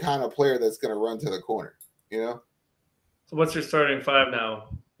he's the kind of player that's going to run to the corner, you know? So what's your starting 5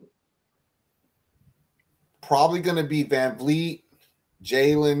 now? Probably going to be VanVleet,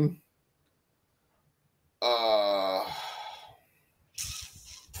 Jalen.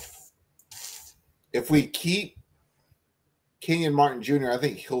 If we keep Kenyon Martin Jr., I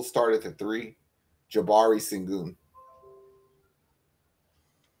think he'll start at the 3. Jabari Sengun.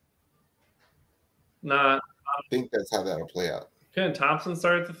 Nah, I think that's how that'll play out. Can Thompson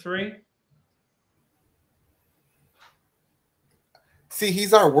start at the 3? See,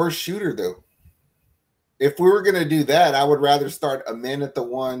 he's our worst shooter, though. If we were going to do that, I would rather start Amen at the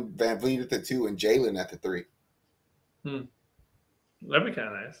 1, VanVleet at the 2, and Jalen at the 3. That'd be kind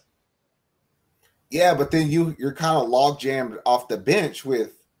of nice. Yeah, but then you're kind of log jammed off the bench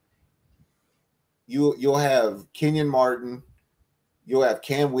with you'll have Kenyon Martin, you'll have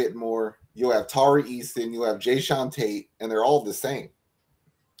Cam Whitmore, you'll have Tari Easton, you'll have Jayshawn Tate, and they're all the same.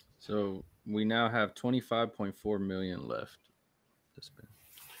 So we now have 25.4 million left to spend.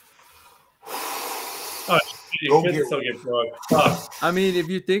 I mean, if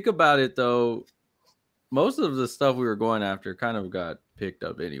you think about it, though, most of the stuff we were going after kind of got picked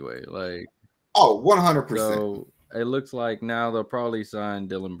up anyway. Like, 100%. So it looks like now they'll probably sign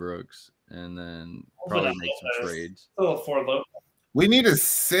Dylan Brooks and then probably make some trades. We need a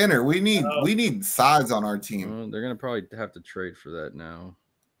center. We need size on our team. Well, they're gonna probably have to trade for that now.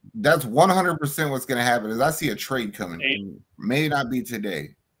 That's 100% what's gonna happen. Is I see a trade coming. May not be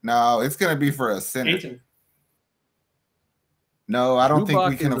today. No, it's gonna be for a center. No, I don't think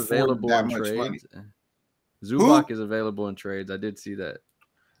we can afford that much money. Zubac is available in trades. I did see that.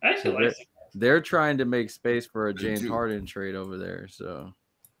 Actually, they're trying to make space for a James Harden trade over there. So,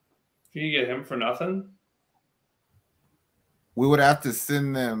 can you get him for nothing? We would have to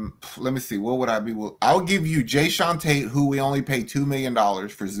send them. Let me see. What would I be? I'll give you Jayshawn Tate, who we only pay $2 million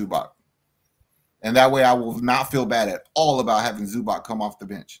for Zubac, and that way I will not feel bad at all about having Zubac come off the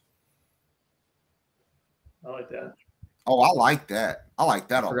bench. I like that. Oh, I like that. I like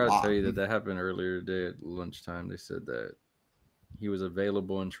that a lot. I forgot to tell you that happened earlier today at lunchtime. They said that he was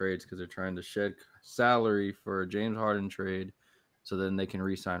available in trades because they're trying to shed salary for a James Harden trade so then they can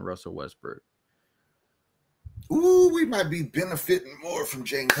re-sign Russell Westbrook. Ooh, we might be benefiting more from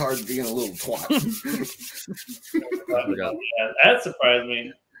James Harden being a little twat. That surprised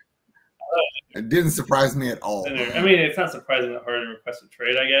me. It didn't surprise me at all. I mean, it's not surprising that Harden requested a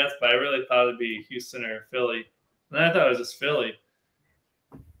trade, I guess, but I really thought it'd be Houston or Philly. And I thought it was just Philly.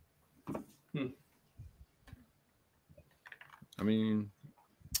 I mean,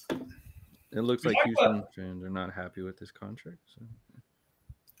 it looks like Houston fans are not happy with this contract. So.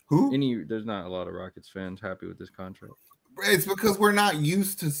 Who? There's not a lot of Rockets fans happy with this contract. It's because we're not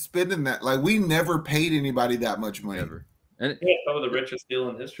used to spending that. Like, we never paid anybody that much money. Never. And some of the richest deal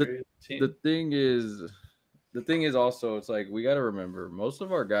in history. The thing is also, it's like we got to remember most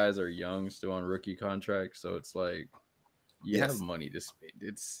of our guys are young, still on rookie contracts. So it's like you have money to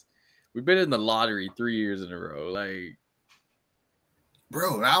spend. We've been in the lottery 3 years in a row. Like,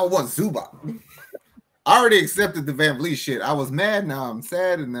 bro, I want Zubac. I already accepted the Van Vliet shit. I was mad, now I'm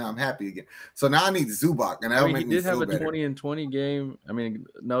sad, and now I'm happy again. So now I need Zubac, and that'll make me feel better. He did have a 20-20 game. I mean,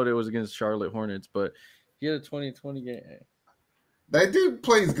 no, it was against Charlotte Hornets, but he had a 20-20 game. That dude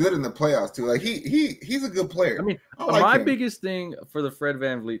plays good in the playoffs too. Like he's a good player. I mean, my biggest thing for the Fred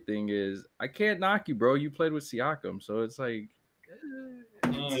VanVleet thing is I can't knock you, bro. You played with Siakam, so it's like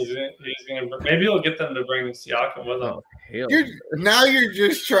he's gonna maybe he'll get them to bring Siakam with him. Oh, now you're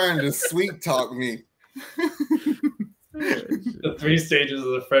just trying to sweet talk me. The 3 stages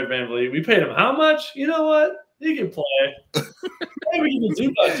of the Fred VanVleet. We paid him how much? You know what? He can play. Maybe we can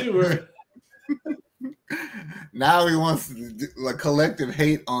do that too. Now he wants to do a collective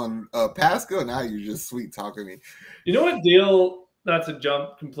hate on Pascal. Now you're just sweet talking me. You know what deal? Not to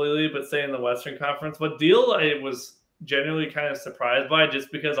jump completely, but stay in the Western Conference. What deal I was genuinely kind of surprised by,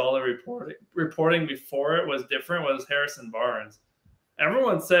 just because all the reporting before it was different, was Harrison Barnes.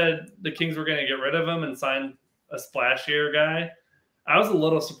 Everyone said the Kings were going to get rid of him and sign a splashier guy. I was a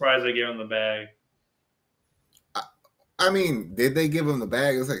little surprised they gave him the bag. I mean, did they give him the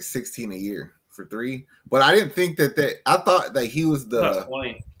bag? It was like 16 a year for 3, but I didn't think that I thought that he was the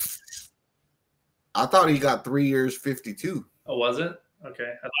 20. I thought he got 3 years, 52. Oh, was it?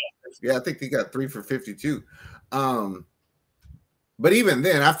 Okay. I think he got 3 for 52. But even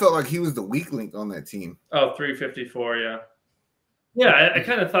then, I felt like he was the weak link on that team. Oh, 354, yeah. Yeah, I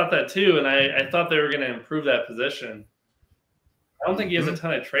kind of thought that too, and I thought they were going to improve that position. I don't think he has a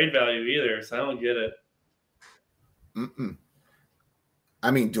ton of trade value either, so I don't get it. I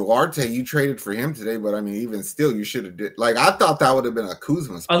mean, Duarte, you traded for him today, but I mean, even still, you should have did. Like, I thought that would have been a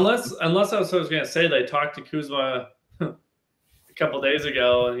Kuzma spot. Unless I was going to say they talked to Kuzma a couple days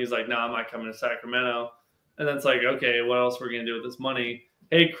ago, and he's like, "No, I'm not coming to Sacramento." And then it's like, okay, what else are we going to do with this money?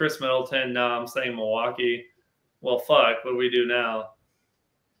 Hey, Chris Middleton, no, I'm staying in Milwaukee. Well, fuck, what do we do now?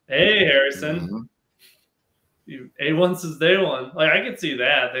 Hey, Harrison. A1 since day one. Like, I could see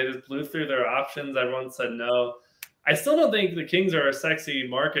that. They just blew through their options. Everyone said no. I still don't think the Kings are a sexy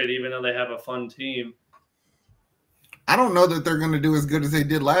market, even though they have a fun team. I don't know that they're going to do as good as they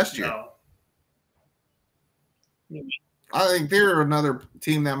did last year. No. I think they're another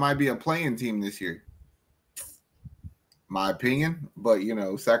team that might be a playing team this year. My opinion, but you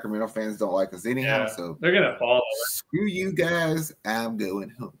know, Sacramento fans don't like us anyhow, so they're gonna fall. Screw you guys, I'm going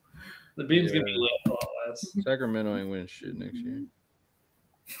home. The beam's gonna be lit a lot less. Sacramento ain't winning shit next year.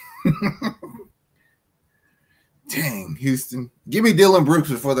 Dang, Houston, give me Dylan Brooks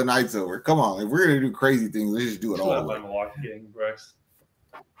before the night's over. Come on, if we're gonna do crazy things, let's just do it all. Milwaukee getting Brooks.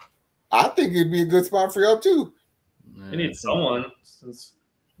 I think it'd be a good spot for y'all too. You need someone. Since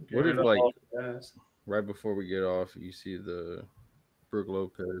what if like right before we get off, you see the Brook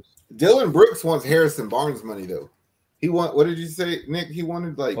Lopez. Dylan Brooks wants Harrison Barnes money though. He want, what did you say, Nick? He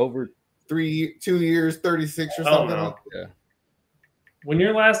wanted like over 2 years, 36 or something. Yeah. When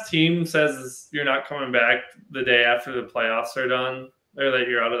your last team says you're not coming back the day after the playoffs are done, or that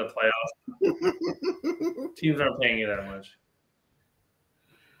you're out of the playoffs, teams aren't paying you that much.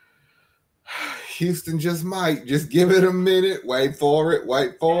 Houston just might. Just give it a minute. Wait for it.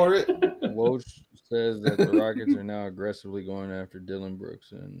 Woj says that the Rockets are now aggressively going after Dylan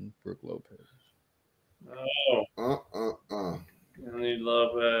Brooks and Brook Lopez. You don't need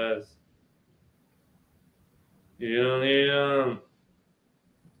Lopez. You don't need him.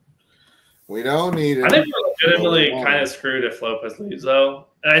 We don't need it. I think we're legitimately kind of screwed if Lopez leaves, though.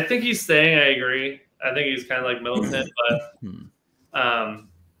 And I think he's staying. I agree. I think he's kind of like Middleton, but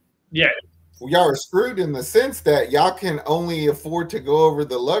yeah. Y'all are screwed in the sense that y'all can only afford to go over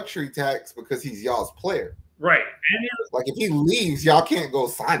the luxury tax because he's y'all's player. Right. And like if he leaves, y'all can't go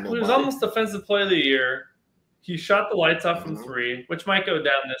sign him. He was almost defensive player of the year. He shot the lights off from 3, which might go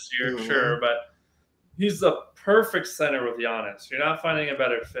down this year, sure, but he's a perfect center with Giannis. You're not finding a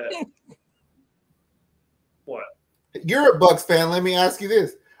better fit. What? You're a Bucks fan. Let me ask you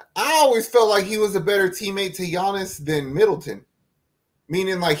this. I always felt like he was a better teammate to Giannis than Middleton.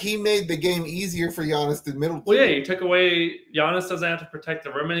 Meaning, like, he made the game easier for Giannis than Middleton. Well, yeah, you took away – Giannis doesn't have to protect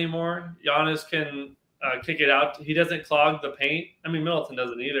the rim anymore. Giannis can kick it out. He doesn't clog the paint. I mean, Middleton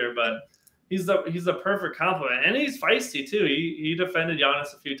doesn't either, but he's the perfect complement. And he's feisty, too. He defended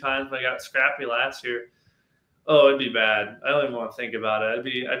Giannis a few times when he got scrappy last year. Oh, it'd be bad. I don't even want to think about it.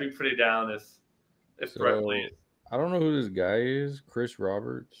 I'd be pretty down if Brett leaves. I don't know who this guy is. Chris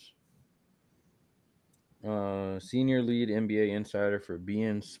Roberts. Senior lead NBA insider for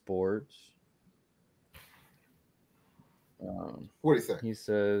BN Sports. What do you say? He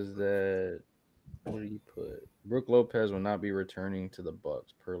says that What did he put? Brooke Lopez will not be returning to the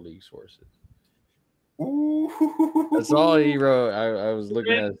Bucks per league sources. That's all he wrote. I was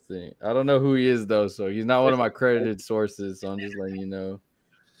looking at his thing. I don't know who he is though, so he's not one of my credited sources. So I'm just letting you know.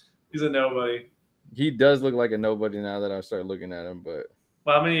 He's a nobody. He does look like a nobody now that I start looking at him, but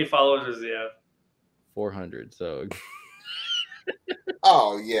Well, how many followers does he have? 400. So.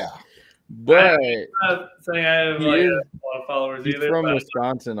 Oh yeah. But I'm not saying I have like a lot of followers he's either. from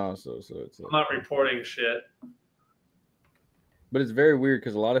Wisconsin also, so it's. I'm not reporting shit. But it's very weird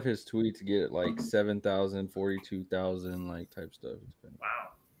because a lot of his tweets get like 7,000, 42,000, like type stuff. It's been Wow.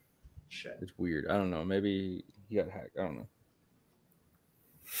 Shit. It's weird. I don't know. Maybe he got hacked. I don't know.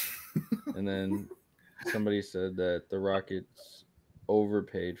 And then somebody said that the Rockets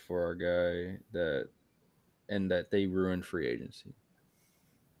overpaid for our guy and that they ruined free agency.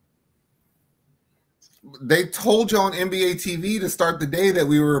 They told you on NBA TV to start the day that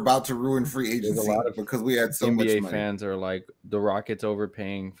we were about to ruin free agency because we had so NBA much money. fans are like, the Rockets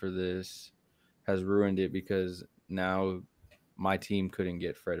overpaying for this has ruined it because now my team couldn't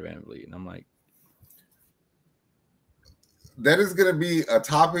get Fred VanVleet. And I'm like, that is going to be a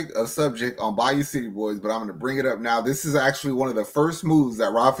topic, a subject on Bayou City Boys, but I'm going to bring it up now. This is actually one of the first moves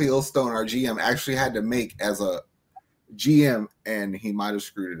that Raphael Stone, our GM, actually had to make as a GM, and he might have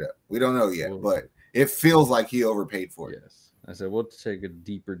screwed it up. We don't know yet, but it feels like he overpaid for it. Yes. I said, we'll take a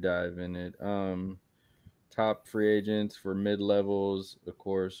deeper dive in it. Top free agents for mid-levels, of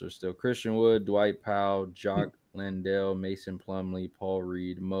course, are still Christian Wood, Dwight Powell, Jock Landale, Mason Plumlee, Paul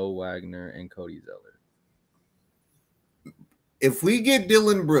Reed, Mo Wagner, and Cody Zeller. If we get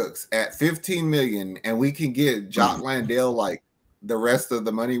Dylan Brooks at $15 million and we can get Jock Landale like the rest of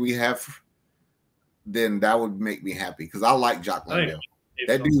the money we have, then that would make me happy because I like Jock Landale.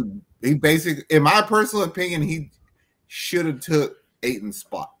 That dude, he basically, in my personal opinion, he should have took Ayton's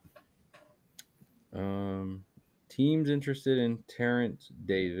spot. Teams interested in Terrence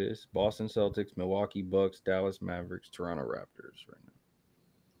Davis, Boston Celtics, Milwaukee Bucks, Dallas Mavericks, Toronto Raptors right now.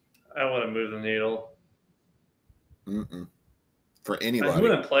 I want to move the needle. For anybody. He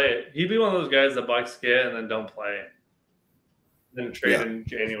wouldn't play it. He'd be one of those guys the Bucks get and then don't play it. Then trade in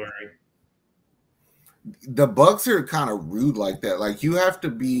January. The Bucks are kind of rude like that. Like you have to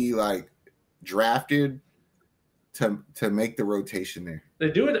be like drafted to make the rotation there. They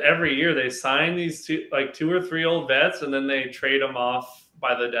do it every year. They sign these two or three old vets and then they trade them off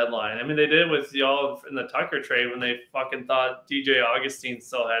by the deadline. I mean, they did it with y'all in the Tucker trade when they fucking thought DJ Augustine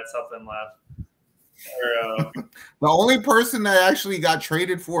still had something left. The only person that actually got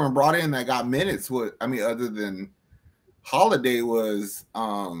traded for and brought in that got minutes was, I mean, other than Holiday, was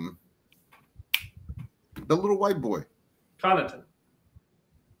the little white boy. Connaughton.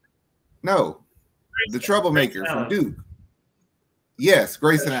 No, the troublemaker from Duke. Yes,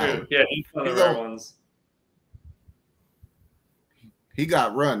 Grayson Allen. Yeah, he's one of the rare ones. He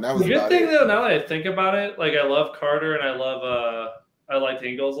got run. That was the good thing though. Now that I think about it, like I love Carter and I like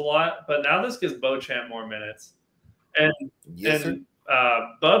Ingles a lot, but now this gives Beauchamp more minutes, and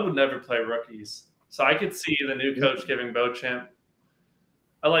Bud would never play rookies, so I could see the new coach giving Beauchamp.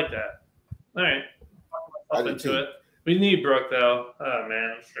 I like that. All right, I'll into it. We need Brooke though. Oh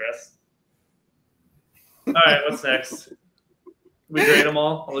man, I'm stressed. All right, what's next? We grade them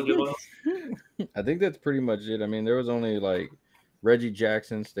all the good ones. I think that's pretty much it. I mean, there was only like Reggie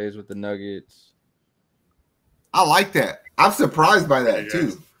Jackson stays with the Nuggets. I like that. I'm surprised by that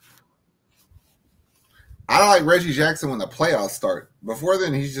too. I like Reggie Jackson when the playoffs start. Before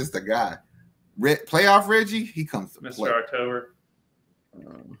then, he's just a guy. Playoff Reggie, he comes to Mr. play. October.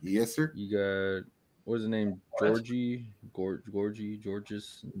 Yes, sir. You got what's his name? Georges. Oh,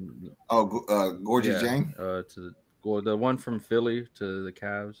 Gorgie Jang. To the one from Philly to the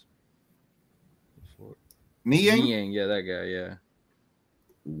Cavs. Niang? Yeah, that guy. Yeah.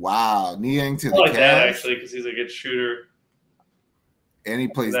 Wow, Niang to the Cavs. That actually, because he's a good shooter. And he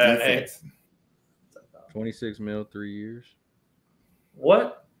plays defense. 26 mil, 3 years.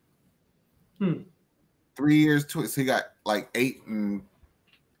 What? 3 years. So he got like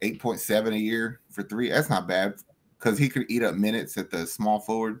 8.7 a year for 3. That's not bad because he could eat up minutes at the small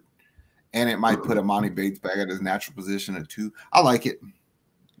forward, and it might put Amani Bates back at his natural position at 2. I like it.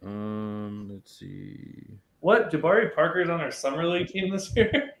 Let's see. What? Jabari Parker's on our summer league team this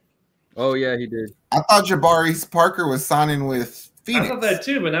year? Oh yeah, he did. I thought Jabari Parker was signing with Phoenix. I thought that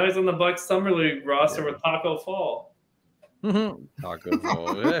too, but now he's on the Bucks summer league roster with Taco Fall. Taco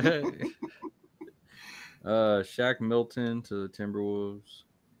Fall. Shaq Milton to the Timberwolves.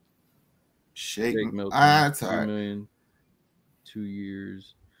 Shake Milton. That's all $3 right. million, 2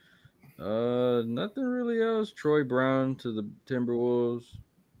 years. Nothing really else. Troy Brown to the Timberwolves.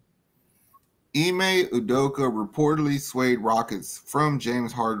 Ime Udoka reportedly swayed Rockets from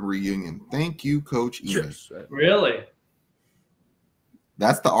James Harden reunion. Thank you, Coach Ime. Yes. Really?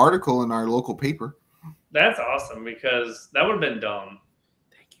 That's the article in our local paper. That's awesome because that would have been dumb.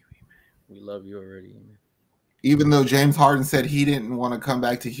 Thank you, Ime. We love you already, Ime. Even though James Harden said he didn't want to come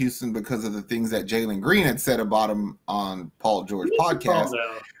back to Houston because of the things that Jalen Green had said about him on Paul George podcast.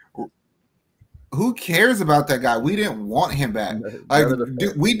 Who cares about that guy? We didn't want him back. Like,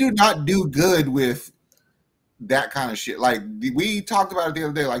 we do not do good with that kind of shit. Like, we talked about it the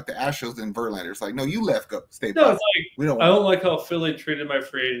other day, like the Astros and Verlander. It's like, no, you left. Go stay. No, it's like I don't like how Philly treated my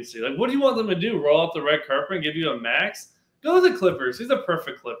free agency. Like, what do you want them to do? Roll out the red carpet and give you a max? Go to the Clippers. He's a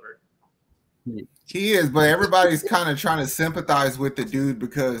perfect Clipper. He is, but everybody's kind of trying to sympathize with the dude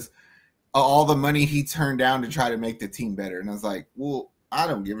because of all the money he turned down to try to make the team better. And I was like, well, I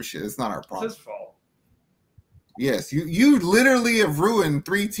don't give a shit. It's not our problem. It's his fault. Yes, you literally have ruined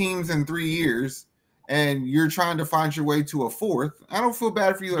 3 teams in 3 years, and you're trying to find your way to a 4th. I don't feel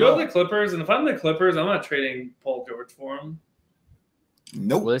bad for you at all. Go to the Clippers, and if I'm the Clippers, I'm not trading Paul George for him.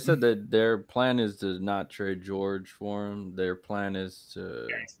 Nope. Well, they said that their plan is to not trade George for him. Their plan is to.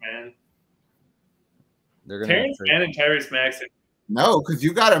 Thanks, man. They're gonna Terrence Mann and Tyrese Maxey. No, because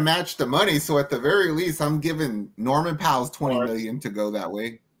you got to match the money. So at the very least, I'm giving Norman Powell's $20 million to go that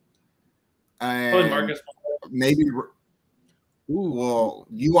way. And Marcus. Maybe. Well,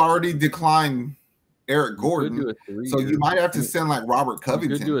 you already declined Eric Gordon, so you might have to send like Robert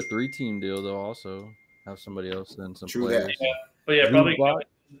Covington. You could do a 3-team deal though. Also, have somebody else send some players. Yeah. But yeah, probably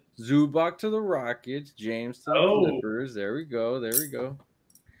Zubac to the Rockets, James to the Clippers. There we go. There we go.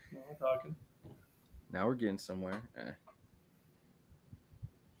 Now we're talking. Now we're getting somewhere.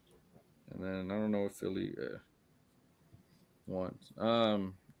 And then I don't know what Philly wants.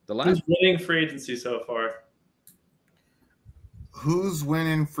 The last Who's winning free agency so far? Who's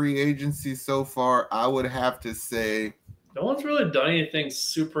winning free agency so far? I would have to say no one's really done anything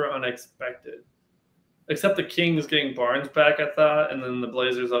super unexpected. Except the Kings getting Barnes back, I thought, and then the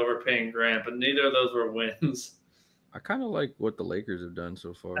Blazers overpaying Grant, but neither of those were wins. I kind of like what the Lakers have done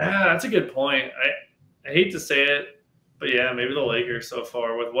so far. That's a good point. I hate to say it, but yeah, maybe the Lakers so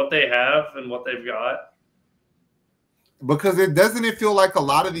far with what they have and what they've got. Because it feel like a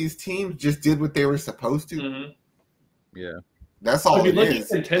lot of these teams just did what they were supposed to. Mm-hmm. Yeah. That's all if you it look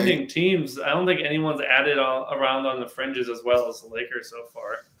is. At contending teams, I don't think anyone's added around on the fringes as well as the Lakers so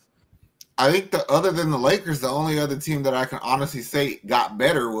far. I think other than the Lakers, the only other team that I can honestly say got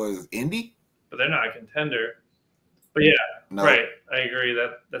better was Indy. But they're not a contender. But yeah, no. Right. I agree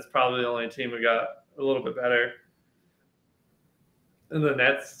that's probably the only team who got a little bit better. And the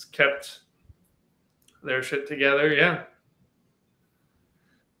Nets kept their shit together. Yeah.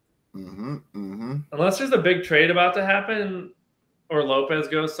 Unless there's a big trade about to happen or Lopez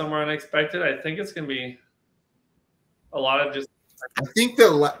goes somewhere unexpected, I think it's going to be a lot of just. I think the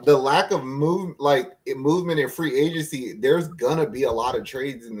lack of movement in free agency, there's gonna be a lot of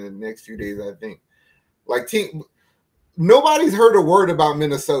trades in the next few days. I think, nobody's heard a word about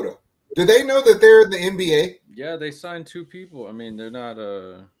Minnesota. Do they know that they're in the NBA? Yeah, they signed 2 people. I mean, they're not.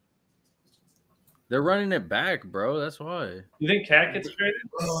 They're running it back, bro. That's why. You think Cat gets traded?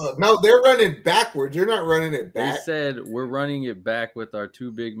 No, they're running backwards. You're not running it back. They said we're running it back with our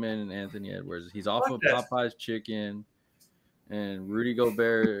 2 big men and Anthony Edwards. He's off of Popeye's chicken. And Rudy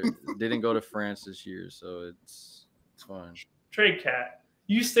Gobert didn't go to France this year, so it's fine. Trade Cat.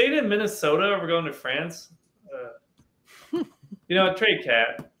 You stayed in Minnesota over going to France? Trade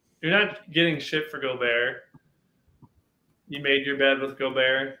Cat. You're not getting shit for Gobert. You made your bed with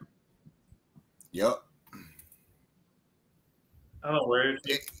Gobert. Yep. I don't know where.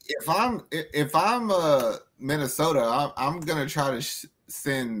 If I'm Minnesota, I'm gonna try to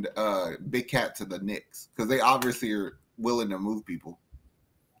send Big Cat to the Knicks because they obviously are willing to move people.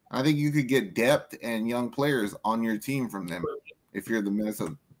 I think you could get depth and young players on your team from them if you're the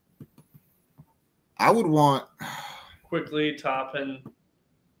Minnesota. I would want quickly Toppin.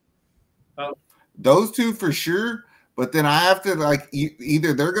 Those 2 for sure, but then I have to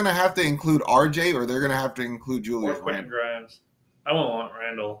either they're gonna have to include RJ or they're gonna have to include Julius Randle. Grimes. I won't want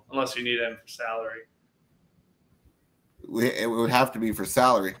Randall unless you need him for salary. It would have to be for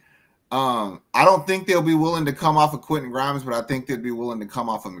salary. I don't think they'll be willing to come off of Quentin Grimes, but I think they'd be willing to come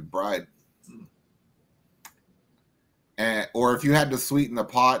off of McBride. Or if you had to sweeten the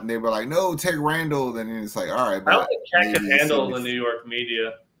pot and they were like, no, take Randall, then it's like, all right. I don't think Cat can handle the New York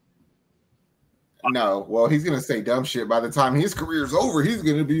media. No, well, he's going to say dumb shit. By the time his career's over, he's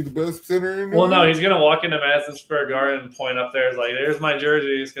going to be the best center. Well, no, he's going to walk into Madison Square Garden and point up there. It's like, there's my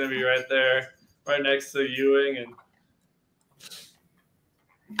jersey. It's going to be right there, right next to Ewing. And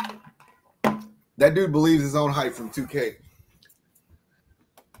That dude believes his own hype from 2K.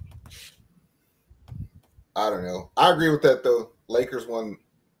 I don't know. I agree with that though. Lakers won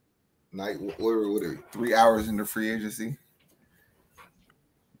night. What are we, 3 hours into free agency?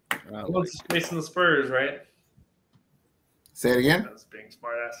 Everyone's just chasing the Spurs, right? Say it again. That's being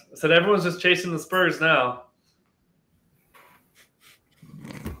smart ass. I said everyone's just chasing the Spurs now.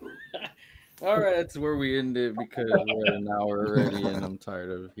 All right, that's where we end it because we're at an hour already, and I'm tired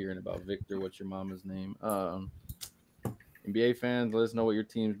of hearing about Victor. What's your mama's name? NBA fans, let us know what your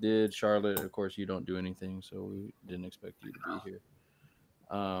teams did. Charlotte, of course, you don't do anything, so we didn't expect you to be here.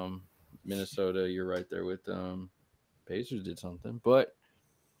 Minnesota, you're right there with Pacers did something, but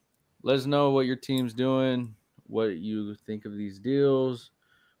let us know what your team's doing, what you think of these deals.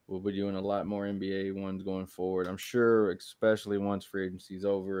 We'll be doing a lot more NBA ones going forward. I'm sure, especially once free agency's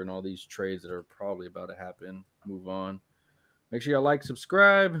over and all these trades that are probably about to happen, move on. Make sure y'all like,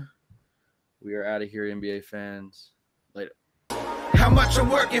 subscribe. We are out of here, NBA fans. Later. How much I'm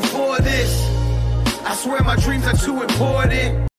working for this? I swear my dreams are too important.